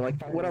Plumber.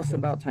 Like, what else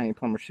about Tiny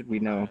Plumber should we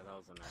know?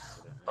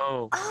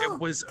 It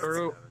was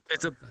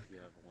it's a.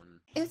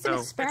 It's an No,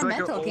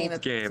 experimental it's like an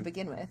game, old to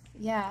begin with.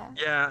 Yeah.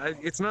 Yeah,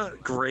 it's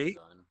not great.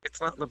 It's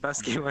not the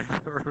best game I've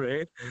ever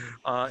made.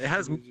 It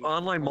has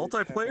online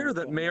multiplayer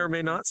that may or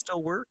may not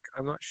still work.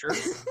 I'm not sure.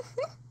 It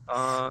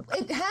I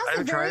has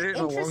haven't tried it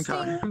in a long interesting.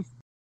 time.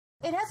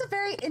 It has a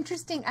very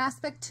interesting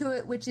aspect to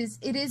it, which is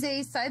it is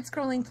a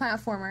side-scrolling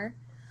platformer,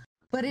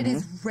 but it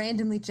is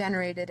randomly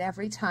generated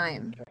every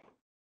time.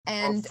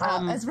 And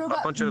from as a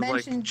Robot bunch of, like,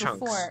 mentioned chunks.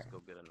 before,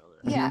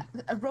 yeah,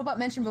 a Robot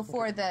mentioned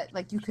before that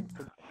like you could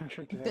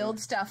build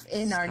stuff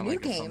in our new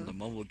game. The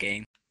mobile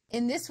game.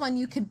 In this one,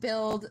 you could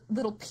build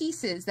little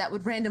pieces that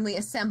would randomly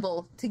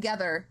assemble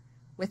together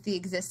with the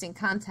existing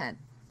content.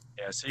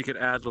 Yeah, so you could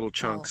add little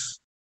chunks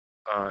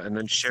and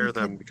then share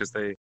them because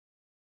they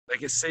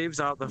like it saves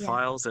out the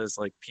files as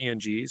like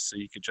PNGs, so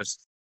you could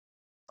just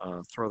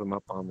throw them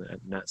up on the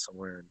net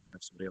somewhere and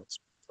have somebody else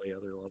play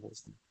other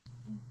levels.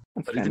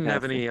 But it didn't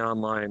have any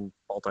online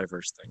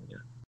multiverse thing yet.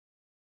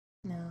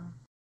 No.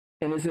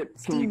 And is it?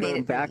 Can you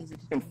go back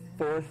and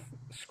forth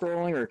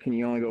scrolling, or can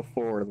you only go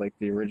forward like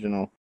the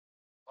original?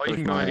 Oh, you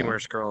can go anywhere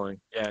scrolling.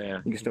 Yeah.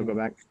 You can still go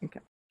back. Okay.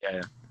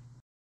 Yeah.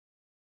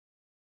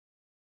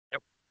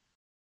 Yep.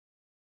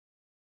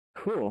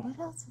 Cool. What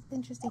else is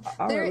interesting?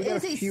 All There right, we got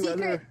is a few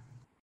secret. other-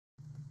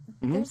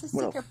 There's a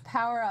What secret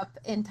power up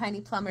in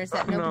Tiny Plumbers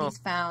that Oh, no. nobody's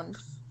found.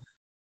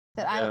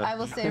 That I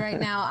will say right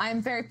now,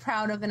 I'm very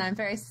proud of, and I'm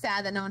very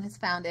sad that no one has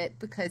found it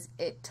because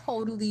it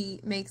totally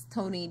makes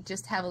Tony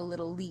just have a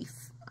little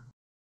leaf.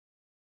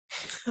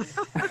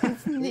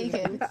 It's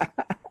naked.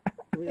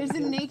 There's a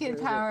naked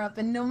power up,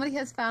 and nobody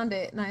has found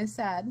it, and I'm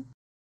sad.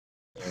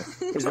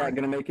 Is that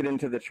going to make it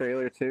into the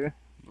trailer too?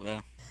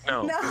 Well,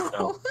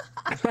 no.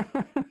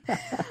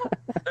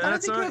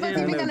 That's not in.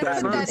 They're going to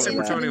put that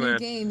into the new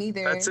game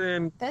either.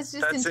 That's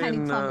just in Tiny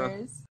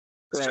Plumbers.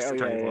 It's just Right,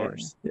 Tiny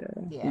Plumbers.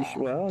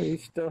 Yeah. You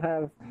still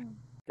have,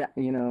 that,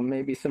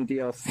 maybe some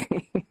DLC.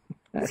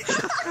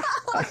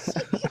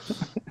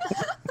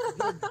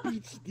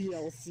 Beach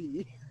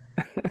DLC.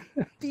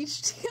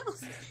 Beach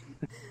DLC.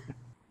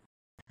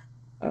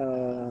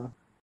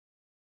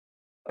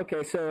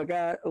 Okay, so I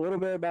got a little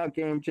bit about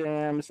game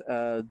jams,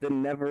 the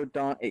Never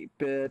Daunt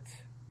 8-bit,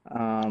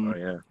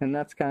 and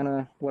that's kind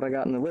of what I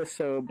got on the list.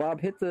 So, Bob,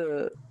 hit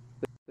the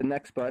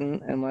next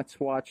button, and let's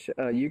watch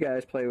you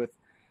guys play with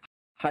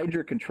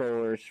Hydra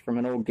controllers from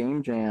an old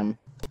game jam.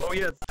 Oh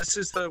yeah, this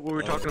is what we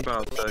were talking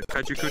about, the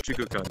Kaiju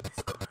Kuchikukan.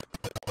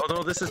 Oh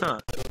no, this is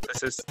not.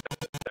 This is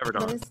Never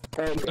Daunt.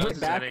 Hit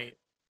back.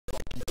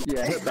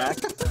 Yeah, hit back.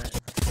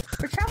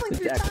 We're traveling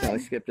through accidentally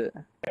time. skipped it.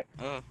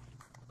 Oh,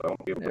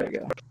 there we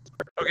go.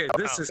 Okay,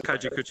 this is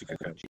Kaiju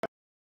Kuchikukan.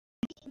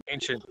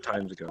 Ancient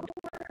times ago.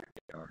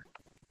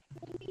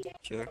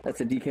 Sure.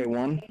 That's a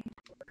DK1.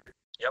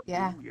 Yep.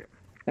 Yeah.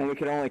 And we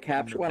could only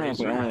capture. Well, I don't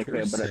know if we only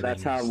could, but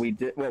that's how we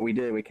did what we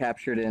did. We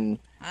captured in.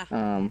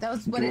 That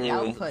was what it Druid.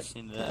 output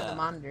to the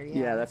monitor.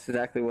 Yeah. Yeah, that's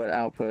exactly what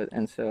output.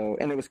 And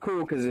it was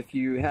cool because if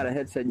you had a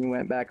headset and you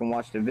went back and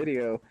watched a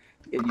video,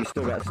 you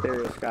still got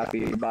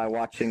stereoscopy by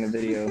watching a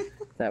video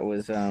that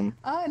was. Oh,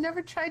 I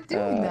never tried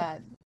doing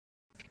that.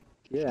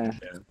 Yeah.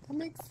 That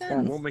makes sense.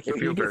 It won't make you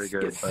feel very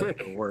good, but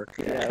sick. it'll work.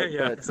 Yeah,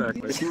 Yeah, but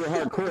exactly. If you were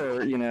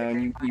hardcore,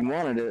 and you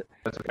wanted it,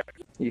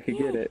 you could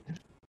get it.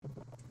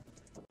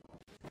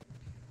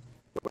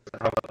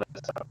 How about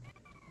that sound?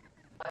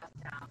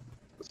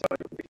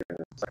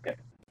 Okay.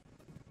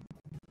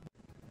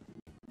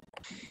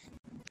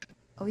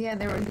 Oh yeah,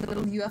 there were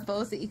little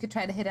UFOs that you could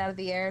try to hit out of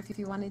the air if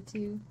you wanted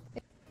to.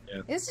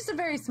 Yeah. It's just a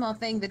very small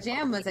thing. The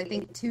jam was, I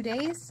think, 2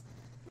 days.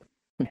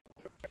 Nice.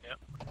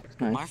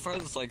 My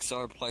friends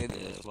started playing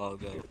it a while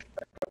ago.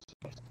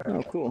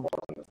 Oh, cool.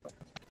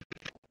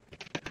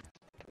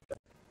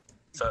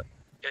 So,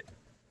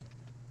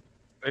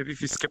 maybe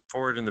if you skip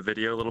forward in the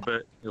video a little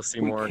bit, you'll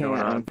see We more can't,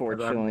 going on.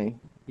 unfortunately.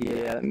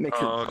 Yeah, it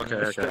makes okay,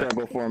 it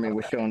struggle for me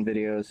with showing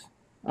videos.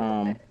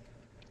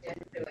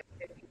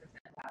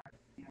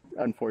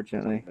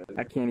 Unfortunately,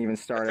 I can't even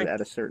start it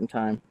at a certain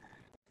time.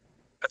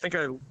 I think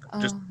I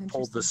just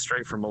pulled this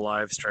straight from a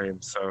live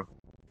stream, so.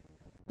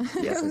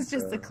 It was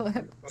just a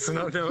clip. So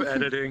no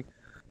editing.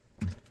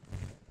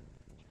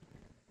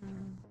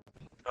 And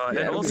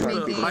Yeah, also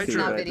it'll the be easy,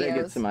 Hydra. but they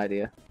get some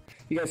idea.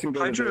 You guys can go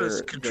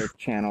Hydra's to their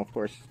channel, of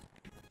course.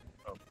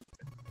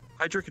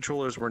 Hydra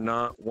controllers were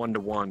not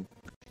 1-to-1.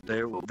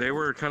 They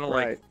were kind of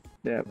like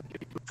yeah.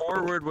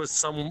 Forward was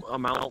some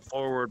amount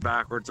forward,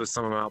 backwards was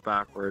some amount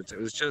backwards. It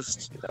was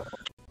just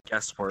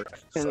guesswork.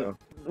 So.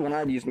 When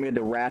we had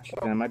to ratchet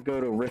them, I'd go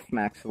to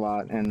RiffMax a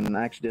lot, and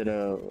I actually did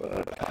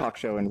a talk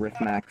show in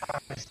RiffMax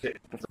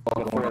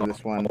before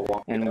this one,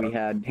 and we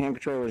had hand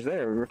controllers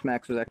there.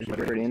 RiffMax was actually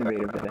pretty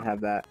innovative to have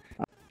that.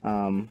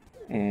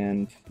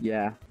 And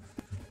yeah,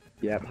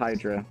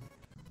 Hydra.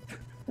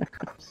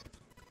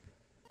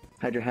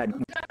 Hydra had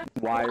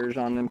wires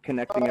on them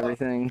connecting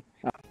everything.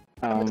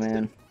 Oh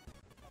man.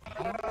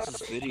 This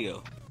is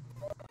video.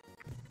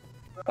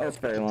 Oh, it's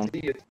very long.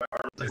 It's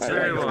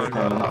very long.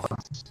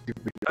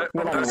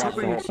 We're not gonna watch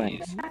the whole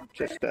thing.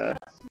 Just get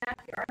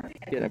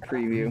a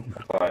preview.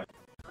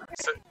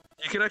 So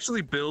you could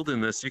actually build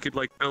in this. You could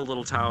build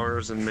little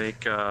towers and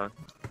make, I'm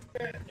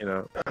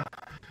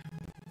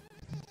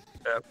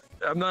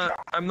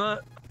not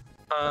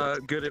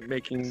good at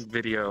making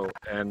video,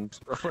 and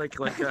I'm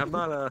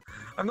not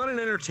an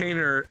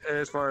entertainer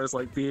as far as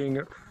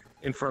being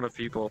in front of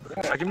people.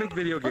 I can make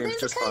video games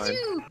just fine.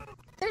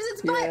 There's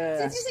its butt! Yeah.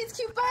 Did you see its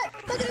cute butt?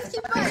 Look at its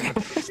cute butt!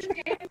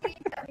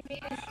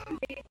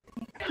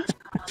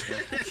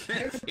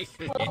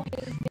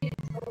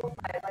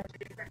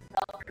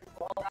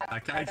 I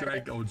can't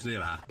drag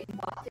Godzilla.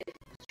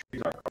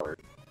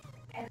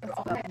 That's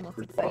about the most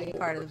exciting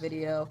part of the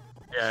video.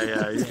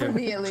 Yeah. For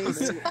me, at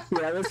least.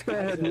 Yeah, let's go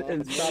ahead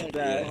and stop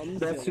that.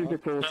 That's super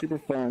cool, super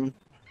fun.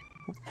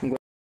 I'm glad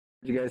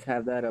you guys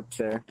have that up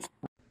there.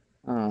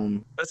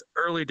 That's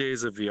early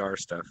days of VR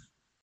stuff.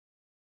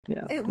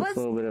 Yeah, It was a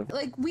little bit of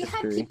we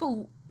had history.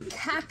 people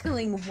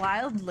cackling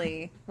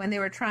wildly when they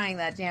were trying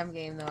that jam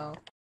game, though.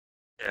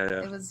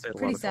 Yeah. It was They had a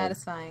pretty lot of fun.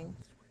 satisfying.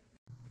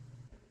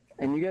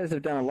 And you guys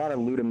have done a lot of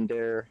Ludum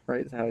Dare,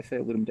 right? Is that how I say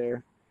it, Ludum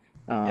Dare?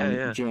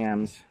 Yeah.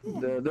 Jams.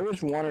 There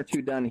was 1 or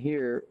 2 done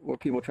here where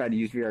people tried to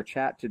use VR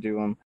chat to do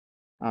them.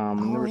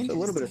 There was a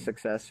little bit of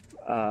success,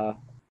 but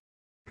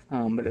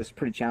it was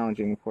pretty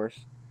challenging, of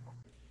course.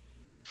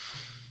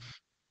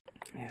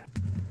 Yeah.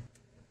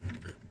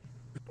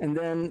 And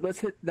then let's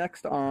hit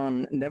next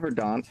on Never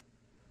Daunt.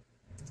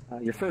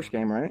 Your first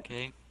game, right?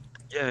 Okay.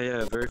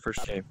 Yeah, very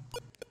first game.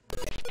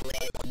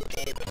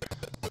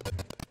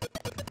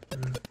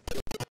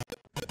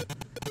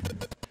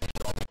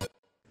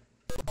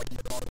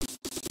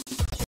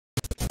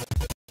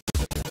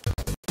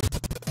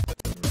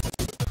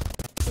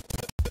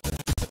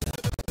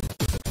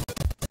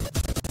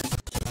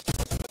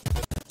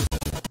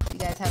 You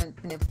guys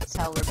haven't been able to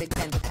tell we're big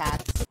fans of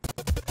hats.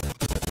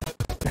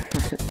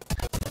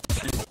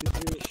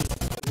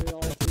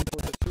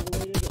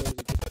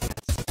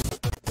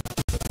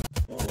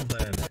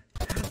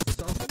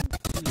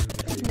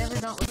 Never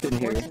Daunt was Didn't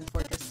hear supported you. in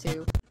Fortress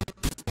 2.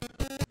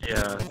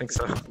 Yeah, I think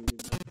so.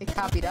 They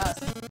copied us.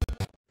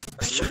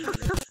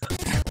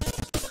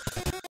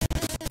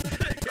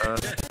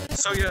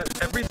 So yeah,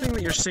 everything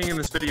that you're seeing in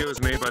this video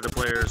is made by the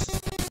players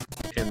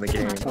in the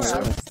game.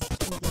 So.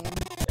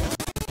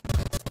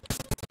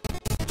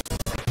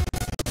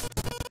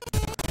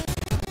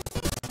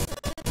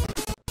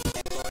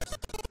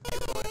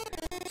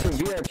 So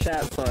VR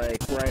chat's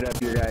right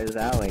up your guys'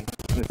 alley.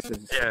 This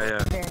is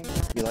Yeah.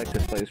 You like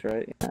this place,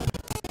 right? Yeah.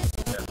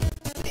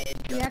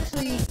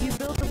 You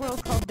built a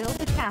world called Build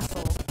the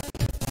Castle.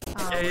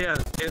 Yeah.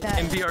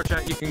 In VR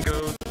chat, you can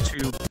go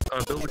to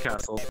Build a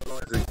Castle.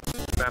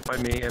 It's map by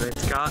me, and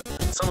it's got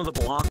some of the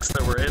blocks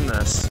that were in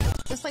this.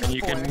 Just and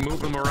you can move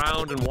them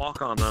around and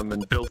walk on them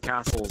and build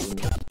castles and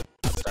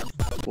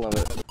stuff. Love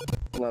it.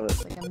 Love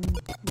it. Like a mini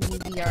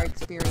VR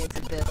experience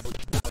of this.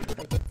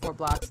 Like 4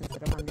 blocks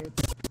instead of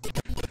hundreds.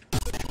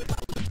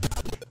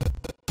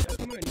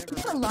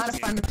 It's a lot of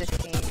fun with this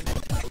game.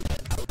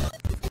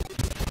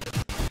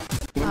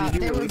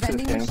 There were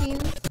vending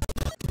machines.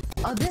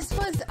 Oh, this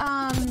was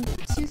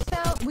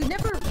 2000. We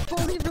never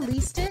fully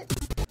released it.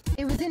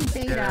 It was in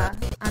beta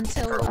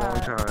until for a long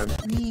time.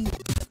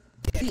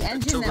 The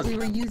engine that we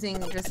were using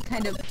just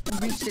kind of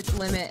reached its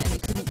limit and we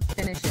couldn't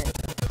finish it.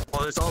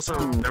 Well,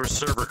 there were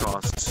server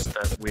costs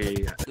that we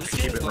to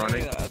keep it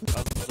running.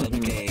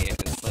 Okay, if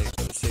it's like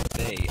the same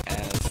day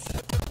as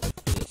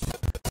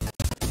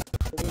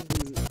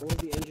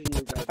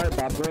Alright,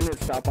 Bob, go ahead and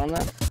stop on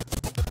that.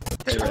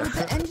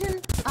 The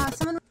engine,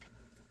 someone...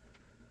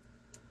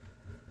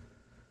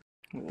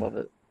 Love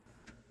it.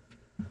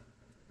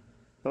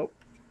 Oh.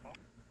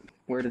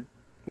 Where did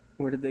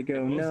they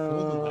go?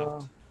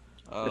 No.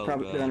 They're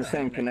on the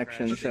same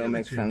connection, so it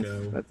makes sense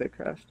that they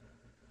crashed.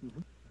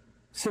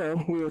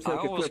 So, we will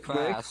take a quick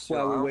break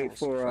while we wait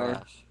for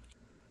our...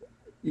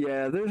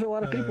 Yeah, there's a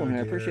lot of people in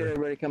here. I appreciate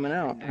everybody coming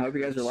out. I hope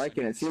you guys are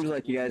liking it. Seems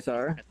like you guys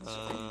are.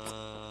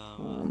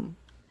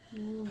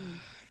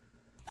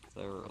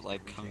 They're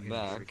like coming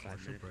back.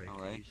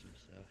 Alright.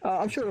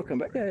 I'm sure they'll come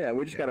back. Yeah,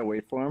 we just gotta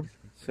wait for them.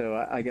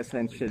 So I guess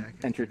I should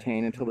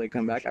entertain until they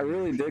come back. I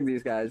really dig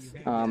these guys.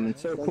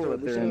 It's so cool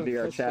that they're in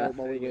VR chat.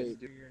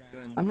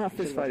 I'm not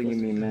fist fighting you,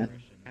 Meme Man.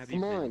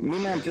 Come on.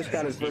 Meme Man just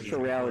got his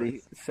virtual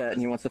reality set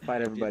and he wants to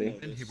fight everybody.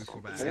 I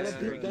gotta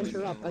beat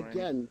Gunter up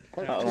again.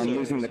 Uh-oh, I'm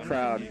losing the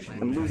crowd.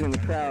 I'm losing the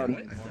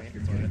crowd.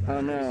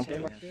 Oh no.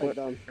 What,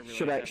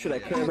 should I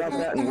care about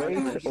that and wait,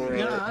 or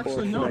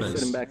should I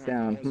sit him back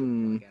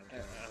down?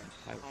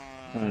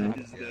 We'll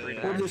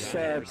just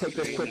take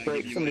this quick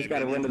break. Somebody's got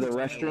to run to the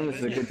restroom. This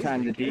is a good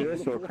time to do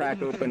this. We'll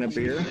crack open a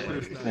beer,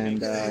 and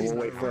we'll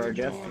wait for our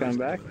guests to come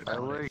back.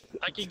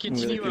 I can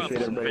continue really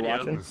appreciate everybody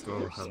watching.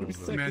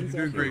 Man,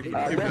 you're doing great. Go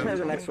ahead for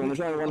the next one.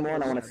 There's only one more,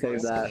 and I want to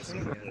save that.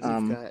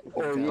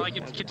 I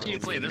can continue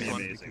to play this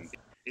one.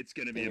 It's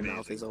gonna be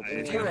amazing.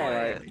 You're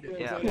alright.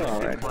 You're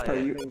alright. Are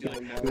you?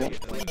 Playing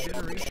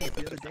Generations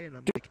the other day, and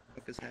I'm like,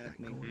 what is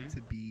happening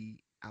to be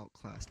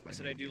outclassed by I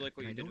said I do like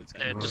what you did with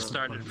It just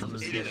started from the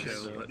beginning.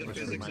 The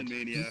physics in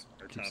Mania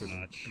are top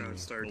notch.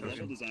 The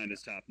level design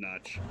is top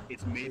notch.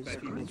 It's made by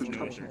people who know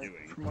what they're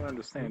doing. From what I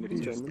understand, if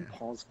you just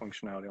pause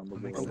functionality on the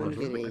board,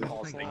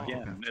 pause it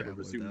again, it'll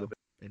resume the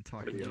and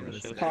talking to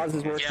us. Pause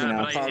is working Yeah,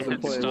 now. but I Pause hit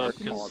and play stop works.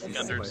 because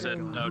Gunter said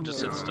no,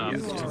 just hit stop.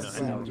 We'll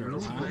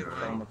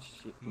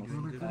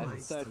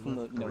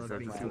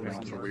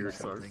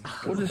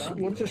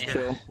just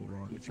chill.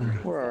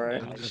 We're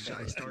alright.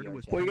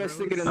 What are you guys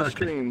thinking in the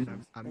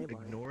stream? I'm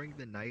ignoring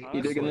the night.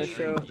 You digging this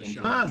show?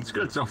 It's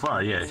good so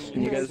far, yes.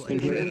 You guys can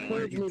hear it?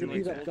 Encourage me to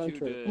beat up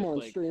Gunter. Come on,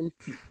 stream.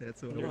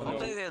 That's what I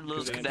think they'd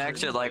lose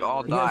connection, like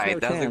all night.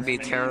 That would be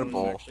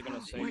terrible.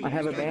 I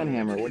have a band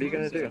hammer. What are you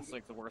gonna do? That's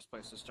like the worst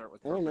place to start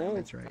with. Oh no.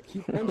 That's right.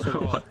 Depending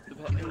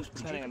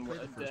on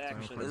what the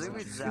action It would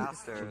be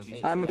disaster.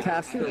 I'm a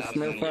pacifist,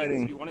 no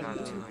fighting.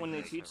 When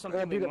they teach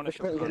something, they want to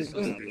show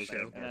concept.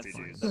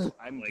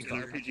 Like,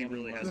 RPG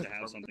really has to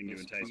have something to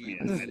entice me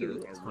in. Either a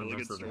really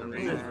good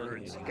story or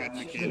it's good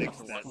mechanics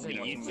that,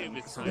 you know...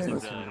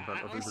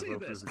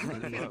 YouTube is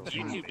kind of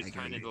YouTube is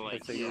kind of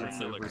like the creme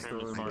as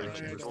far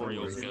as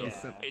tutorials go.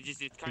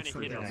 It's kind of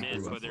hit or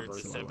miss whether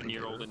it's a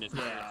 7-year-old in his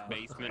parents'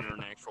 basement or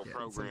an actual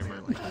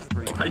programmer.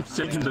 I'm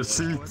taking the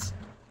seats.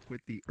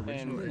 With the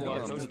original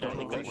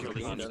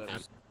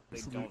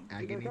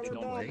agony to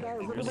play.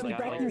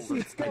 Back your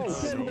seats, go!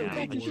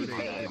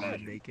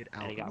 Make it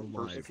out alive.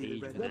 Are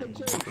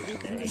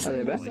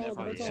they back?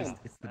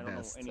 It's the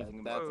best.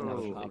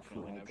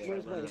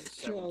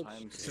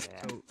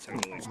 So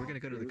we're gonna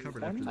go to the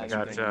cupboard after this. I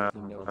got gas. I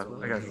don't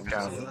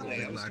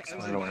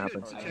know what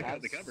happened. Check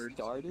out the cupboard.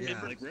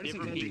 Yeah.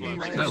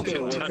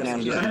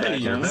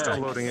 I'm still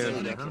loading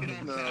in. Yeah,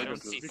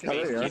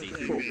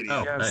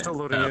 I'm still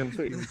loading in.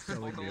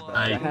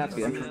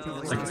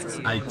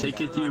 I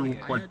take it you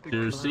want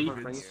to see?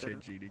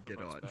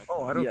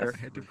 Oh, I don't care.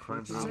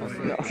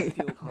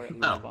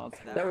 No.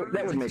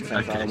 That would make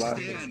sense,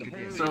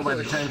 Autobot. So by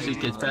the time she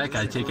gets back,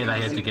 I take it I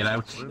have to get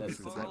out.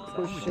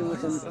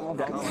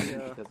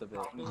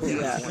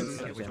 Yeah.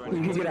 You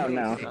can get out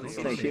now.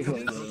 Thank you.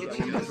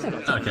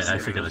 Okay, I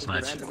figured as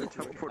much.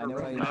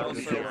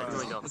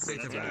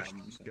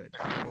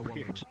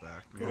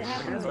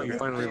 Oh, you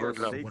finally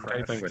loaded up.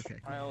 Anything with.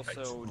 I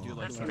also do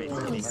like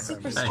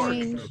Super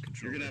strange.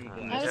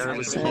 I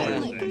was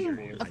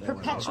playing like a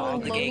perpetual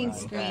loading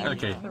screen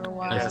for a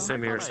while. Yeah,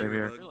 same here, same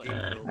here.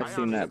 I've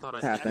seen that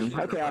happen.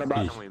 Okay,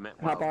 Autobot,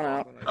 hop on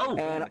out. Oh!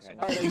 And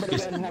everybody go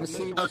ahead and have a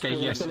seat. Okay,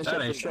 yes, Finish up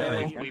the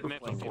show. We've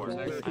met before.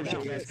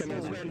 Appreciate you guys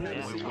coming in.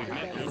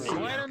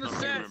 Right on the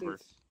set.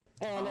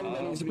 And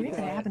everybody needs to be Weird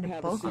that happened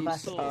to both of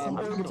us.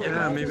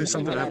 Yeah, maybe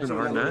something happened to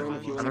our net. I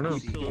don't know.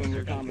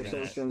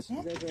 Conversations.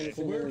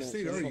 Where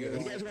state are you If you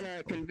guys? guys want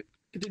to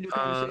continue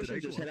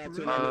conversations, just head out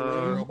to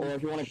another room. Or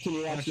if you want to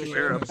continue watching the show,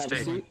 We're have a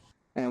upstate. seat.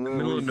 And we'll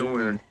Middle of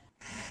nowhere.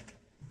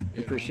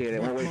 Appreciate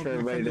it. We'll wait for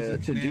everybody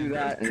to do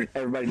that, and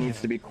everybody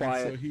needs to be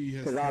quiet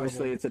because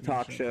obviously it's a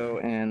talk show,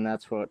 and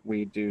that's what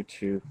we do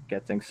to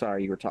get things.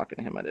 Sorry, you were talking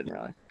to him. I didn't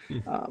realize.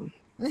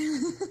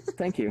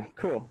 Thank you.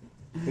 Cool.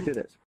 We did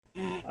it.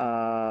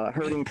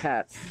 Herding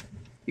cats.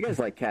 You guys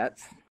like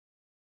cats?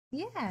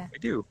 Yeah. I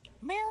do.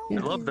 I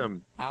love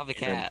them. I have a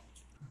cat.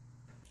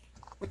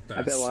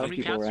 I bet a lot of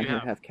people around here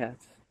have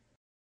cats.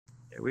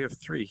 Yeah, we have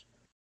 3.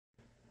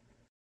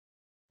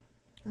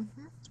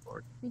 Mm-hmm.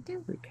 Spork. We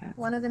do.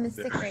 One of them is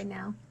sick right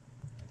now.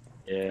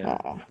 Yeah.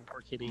 Aww.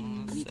 Poor kitty.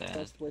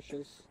 Best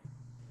wishes.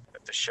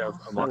 Have to shove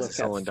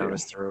amoxicillin down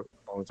his throat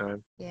all the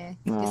time. Yeah.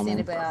 Just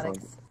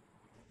antibiotics.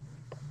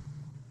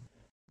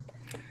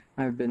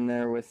 I've been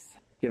there with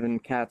giving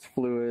cats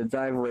fluids.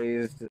 I've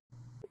raised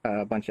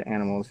a bunch of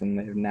animals, and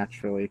they've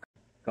naturally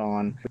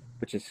gone,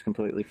 which is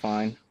completely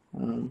fine.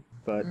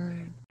 But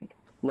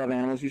love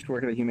animals. Used to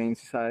work at a humane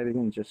society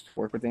and just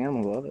work with the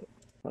animals. Love it.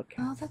 Love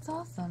cats. Oh, that's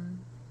awesome.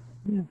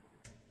 Yeah.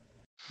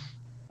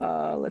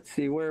 Let's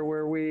see. Where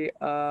were we?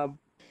 We're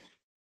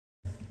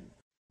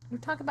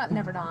talking about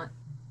Neverdaunt,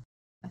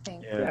 I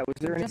think. Yeah. Was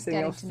there Just anything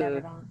getting else to to?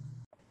 Neverdaunt.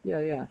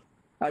 Yeah.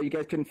 You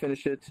guys couldn't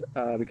finish it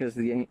because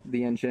the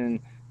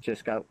engine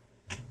just got.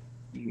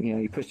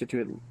 You pushed it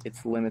to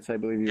its limits. I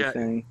believe you were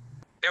saying.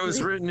 It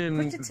was written in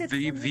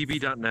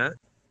VB.net,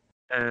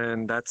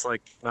 and that's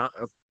like not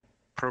a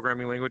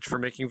programming language for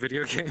making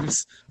video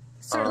games.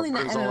 Certainly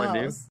not that's all I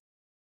knew. MMOs.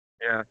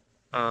 Yeah.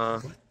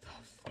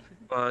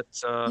 But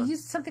You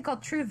used something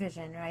called True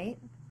Vision, right?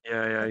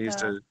 yeah, I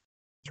used a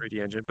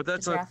 3D engine, but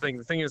that's not the thing.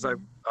 The thing is,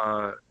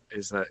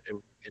 is that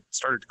it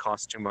started to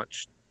cost too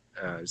much.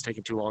 It was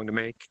taking too long to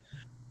make.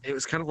 It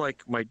was kind of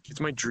like it's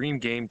my dream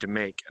game to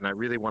make, and I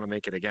really want to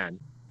make it again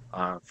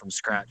from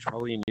scratch,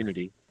 probably in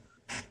Unity,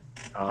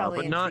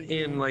 but not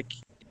in not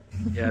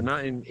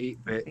in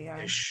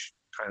 8-bit-ish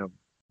kind of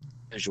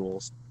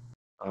visuals.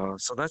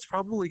 So that's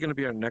probably going to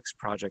be our next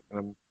project,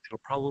 and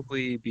it'll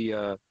probably be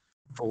a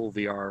full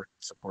VR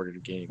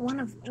supported game.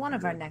 One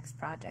of our next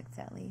projects,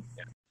 at least.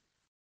 Yeah.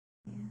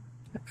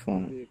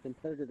 Excellent. Be a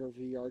competitor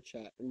VR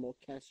chat, and we'll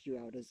cast you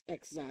out as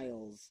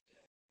exiles.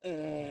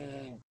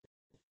 You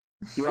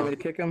want me to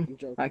kick him?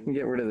 I can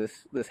get rid of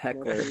this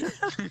heckler.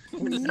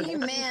 Me,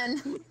 man.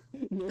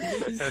 He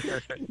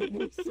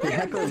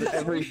heckles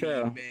every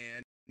show.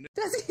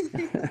 Does he?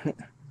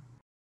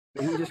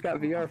 He just got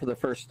VR for the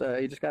first.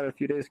 He just got it a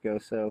few days ago.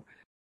 So,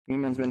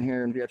 Eamon's been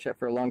here in VR chat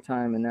for a long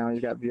time, and now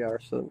he's got VR.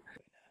 So,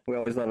 we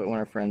always love it when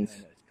our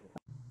friends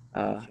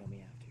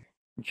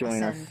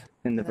join us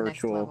in the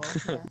virtual.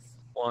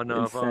 One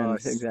of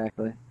us.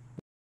 Exactly.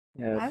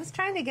 Yeah. I was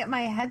trying to get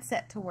my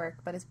headset to work,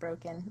 but it's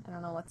broken. I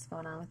don't know what's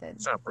going on with it.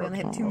 It's not We only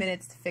had broken. 2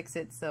 minutes to fix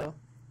it, so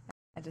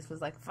I just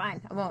was like,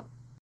 fine, I won't.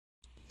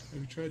 Have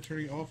you tried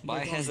turning it off? My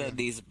headset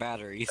needs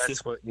batteries.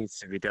 That's what needs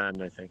to be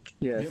done, I think.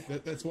 Yes.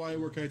 Yep, that's why I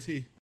work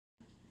IT.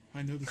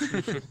 I know the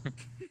solution.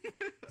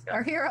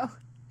 Our hero.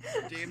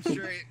 Damn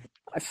straight.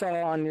 I saw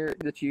on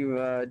that you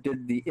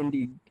did the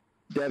indie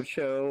dev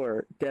show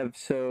or dev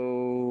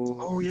so.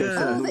 Oh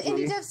yeah. Oh, the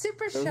Indie Dev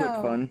Super Show. Those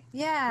look fun.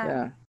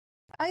 Yeah.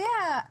 Oh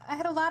yeah, I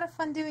had a lot of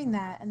fun doing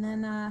that, and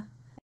then I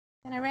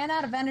ran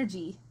out of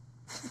energy.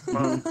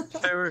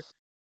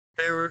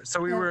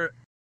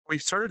 We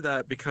started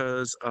that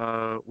because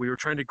we were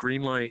trying to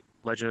greenlight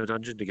Legend of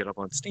Dungeon to get up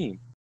on Steam,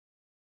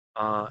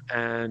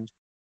 and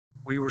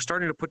we were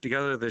starting to put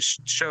together this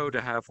show to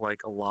have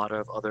like a lot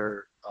of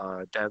other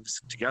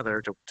devs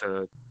together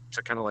to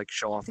kind of like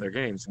show off their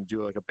games and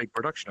do like a big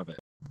production of it.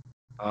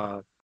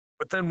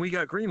 But then we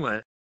got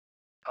greenlit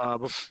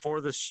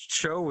before the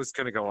show was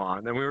going to go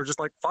on, and we were just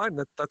like, fine,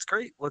 that's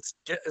great. Let's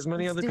get as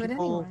many other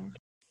people,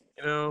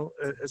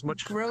 as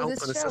much help and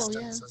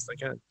assistance as they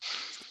can.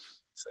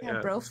 So,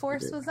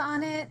 Broforce was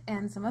on it,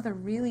 and some other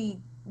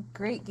really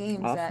great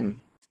games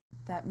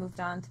that moved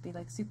on to be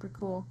like super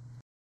cool.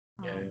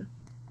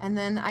 And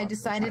then I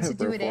decided to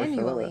do it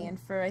annually, and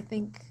for I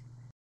think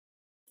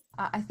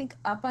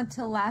up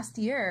until last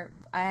year,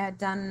 I had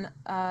done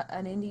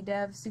an indie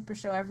dev super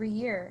show every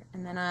year,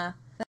 and then I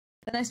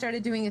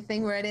started doing a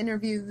thing where I'd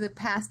interview the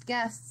past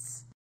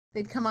guests.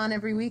 They'd come on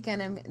every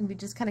weekend, and we'd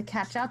just kind of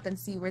catch up and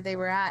see where they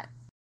were at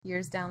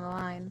years down the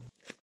line.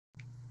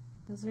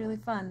 It was really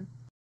fun.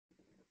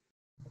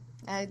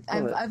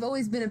 I've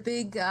always been a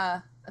big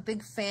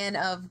fan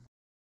of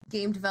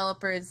game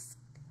developers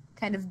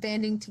kind of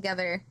banding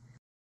together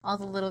all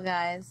the little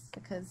guys,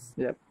 because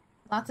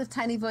lots of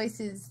tiny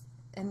voices,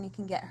 and you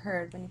can get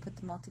heard when you put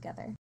them all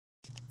together.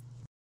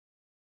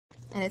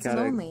 And it's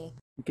lonely.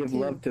 Give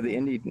love to the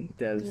indie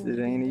devs. It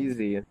ain't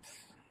easy.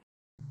 It's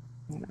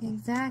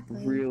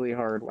exactly really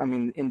hard. I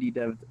mean, indie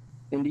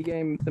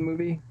game, the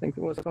movie, I think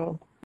it was called.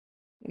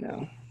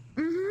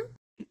 Mm-hmm.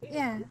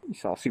 Yeah. You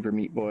saw Super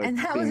Meat Boy. And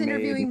that was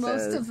interviewing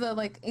most of the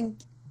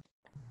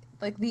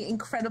the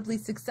incredibly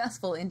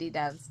successful indie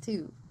devs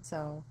too.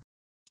 So,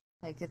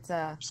 it's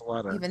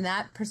even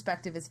that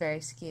perspective is very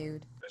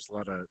skewed. There's a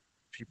lot of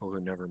people who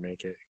never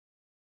make it.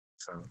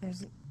 So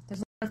there's a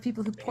lot of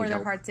people who pour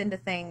their hearts into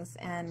things,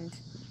 and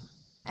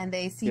and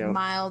they see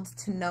mild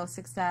to no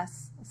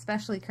success,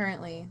 especially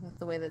currently with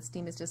the way that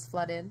Steam is just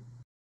flooded.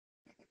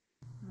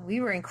 We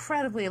were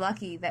incredibly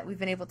lucky that we've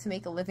been able to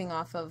make a living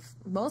off of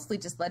mostly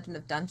just Legend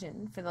of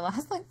Dungeon for the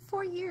last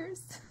 4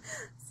 years.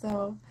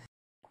 So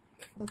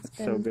it's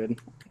been so good.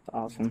 It's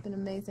awesome. It's been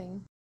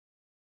amazing.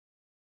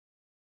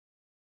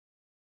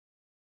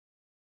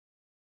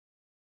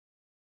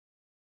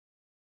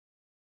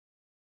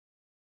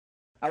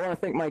 I want to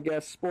thank my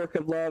guests, Spork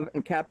of Love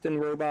and Captain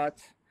Robot,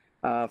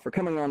 for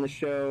coming on the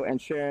show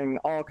and sharing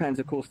all kinds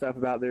of cool stuff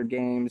about their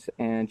games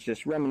and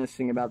just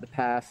reminiscing about the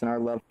past and our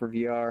love for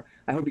VR.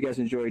 I hope you guys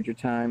enjoyed your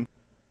time.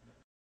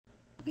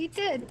 We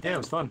did. Yeah, it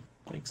was fun.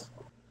 Thanks.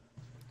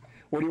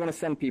 Where do you want to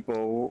send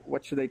people?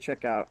 What should they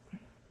check out?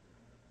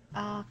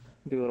 Do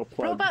a little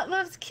plug.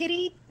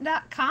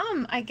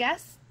 RobotLovesKitty.com, I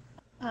guess.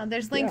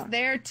 There's links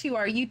there to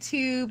our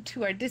YouTube,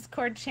 to our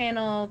Discord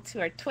channel, to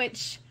our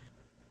Twitch,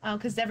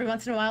 because every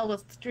once in a while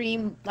we'll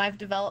stream live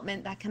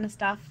development, that kind of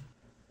stuff.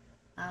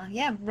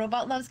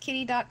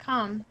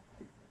 RobotLovesKitty.com.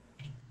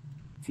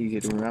 It's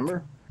easy to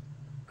remember.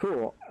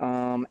 Cool.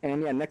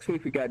 And next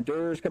week we got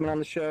Durs coming on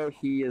the show.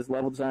 He is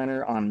level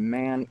designer on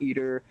Man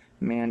Eater.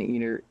 Man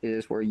Eater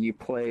is where you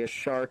play a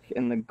shark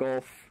in the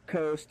Gulf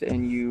Coast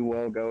and you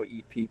will go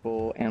eat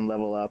people and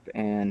level up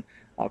and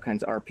all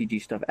kinds of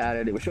RPG stuff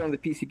added. It was shown at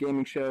the PC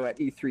Gaming Show at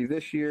E3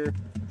 this year.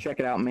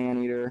 Check it out,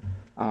 Man Eater.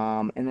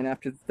 And then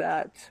after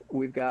that,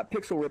 we've got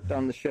Pixel Ripped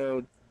on the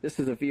show. This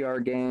is a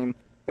VR game.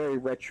 Very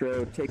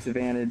retro, takes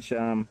advantage.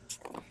 It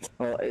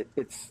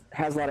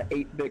has a lot of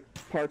 8-bit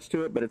parts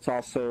to it, but it's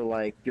also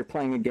like you're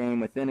playing a game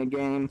within a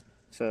game.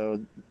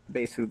 So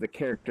basically, the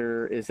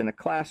character is in a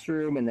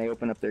classroom, and they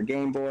open up their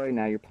Game Boy.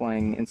 Now you're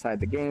playing inside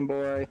the Game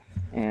Boy,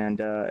 and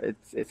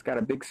it's got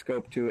a big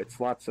scope to it. It's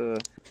lots of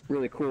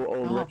really cool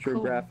old retro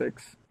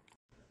graphics.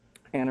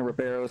 Anna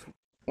Ribeiro's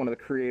one of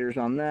the creators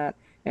on that,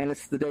 and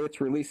it's the day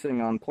it's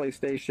releasing on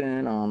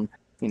PlayStation, on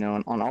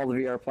all the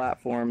VR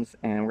platforms,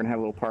 and we're going to have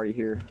a little party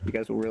here. You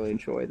guys will really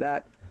enjoy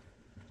that.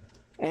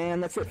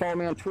 And that's it. Follow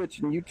me on Twitch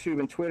and YouTube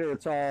and Twitter.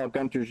 It's all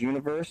Gunter's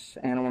Universe.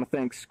 And I want to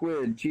thank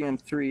Squid,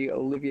 GM3,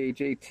 Olivier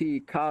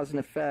JT, Cause and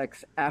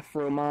Effects,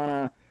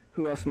 Afromana.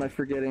 Who else am I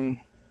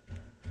forgetting?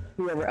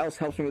 Whoever else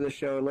helps me with this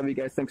show. I love you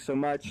guys. Thanks so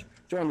much.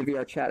 Join the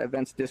VR Chat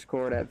Events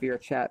Discord at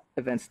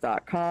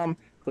vrchatevents.com.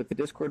 Click the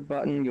Discord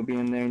button. You'll be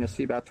in there and you'll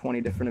see about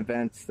 20 different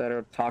events that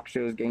are talk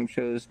shows, game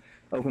shows,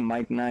 open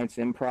mic nights,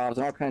 improvs,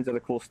 and all kinds of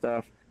other cool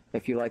stuff.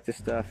 If you like this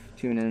stuff,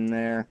 tune in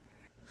there.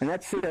 And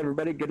that's it,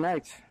 everybody. Good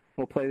night.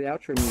 We'll play the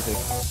outro music.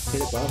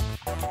 Hit it, Bob.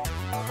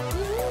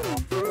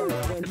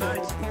 Good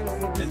night.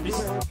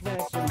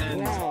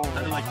 And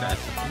I like that.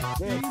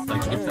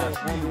 Like if that.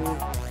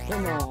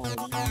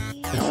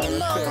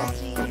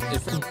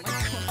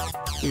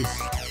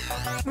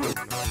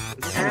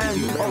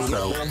 And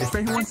also, if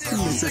anyone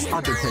sees this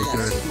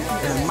Undertaker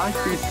and might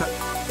be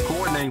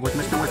coordinating with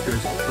Mr.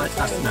 Whiskers, let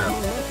us know.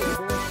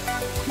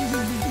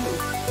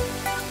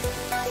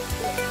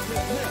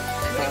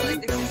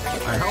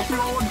 I hope you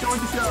all enjoyed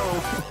the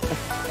show.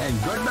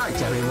 And good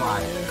night,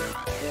 everyone.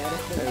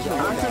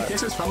 Constant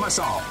kisses from us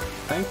all.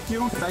 Thank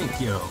you,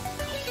 thank you.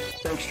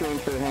 Thanks, Stream,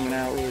 for hanging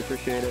out. Really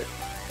appreciate it.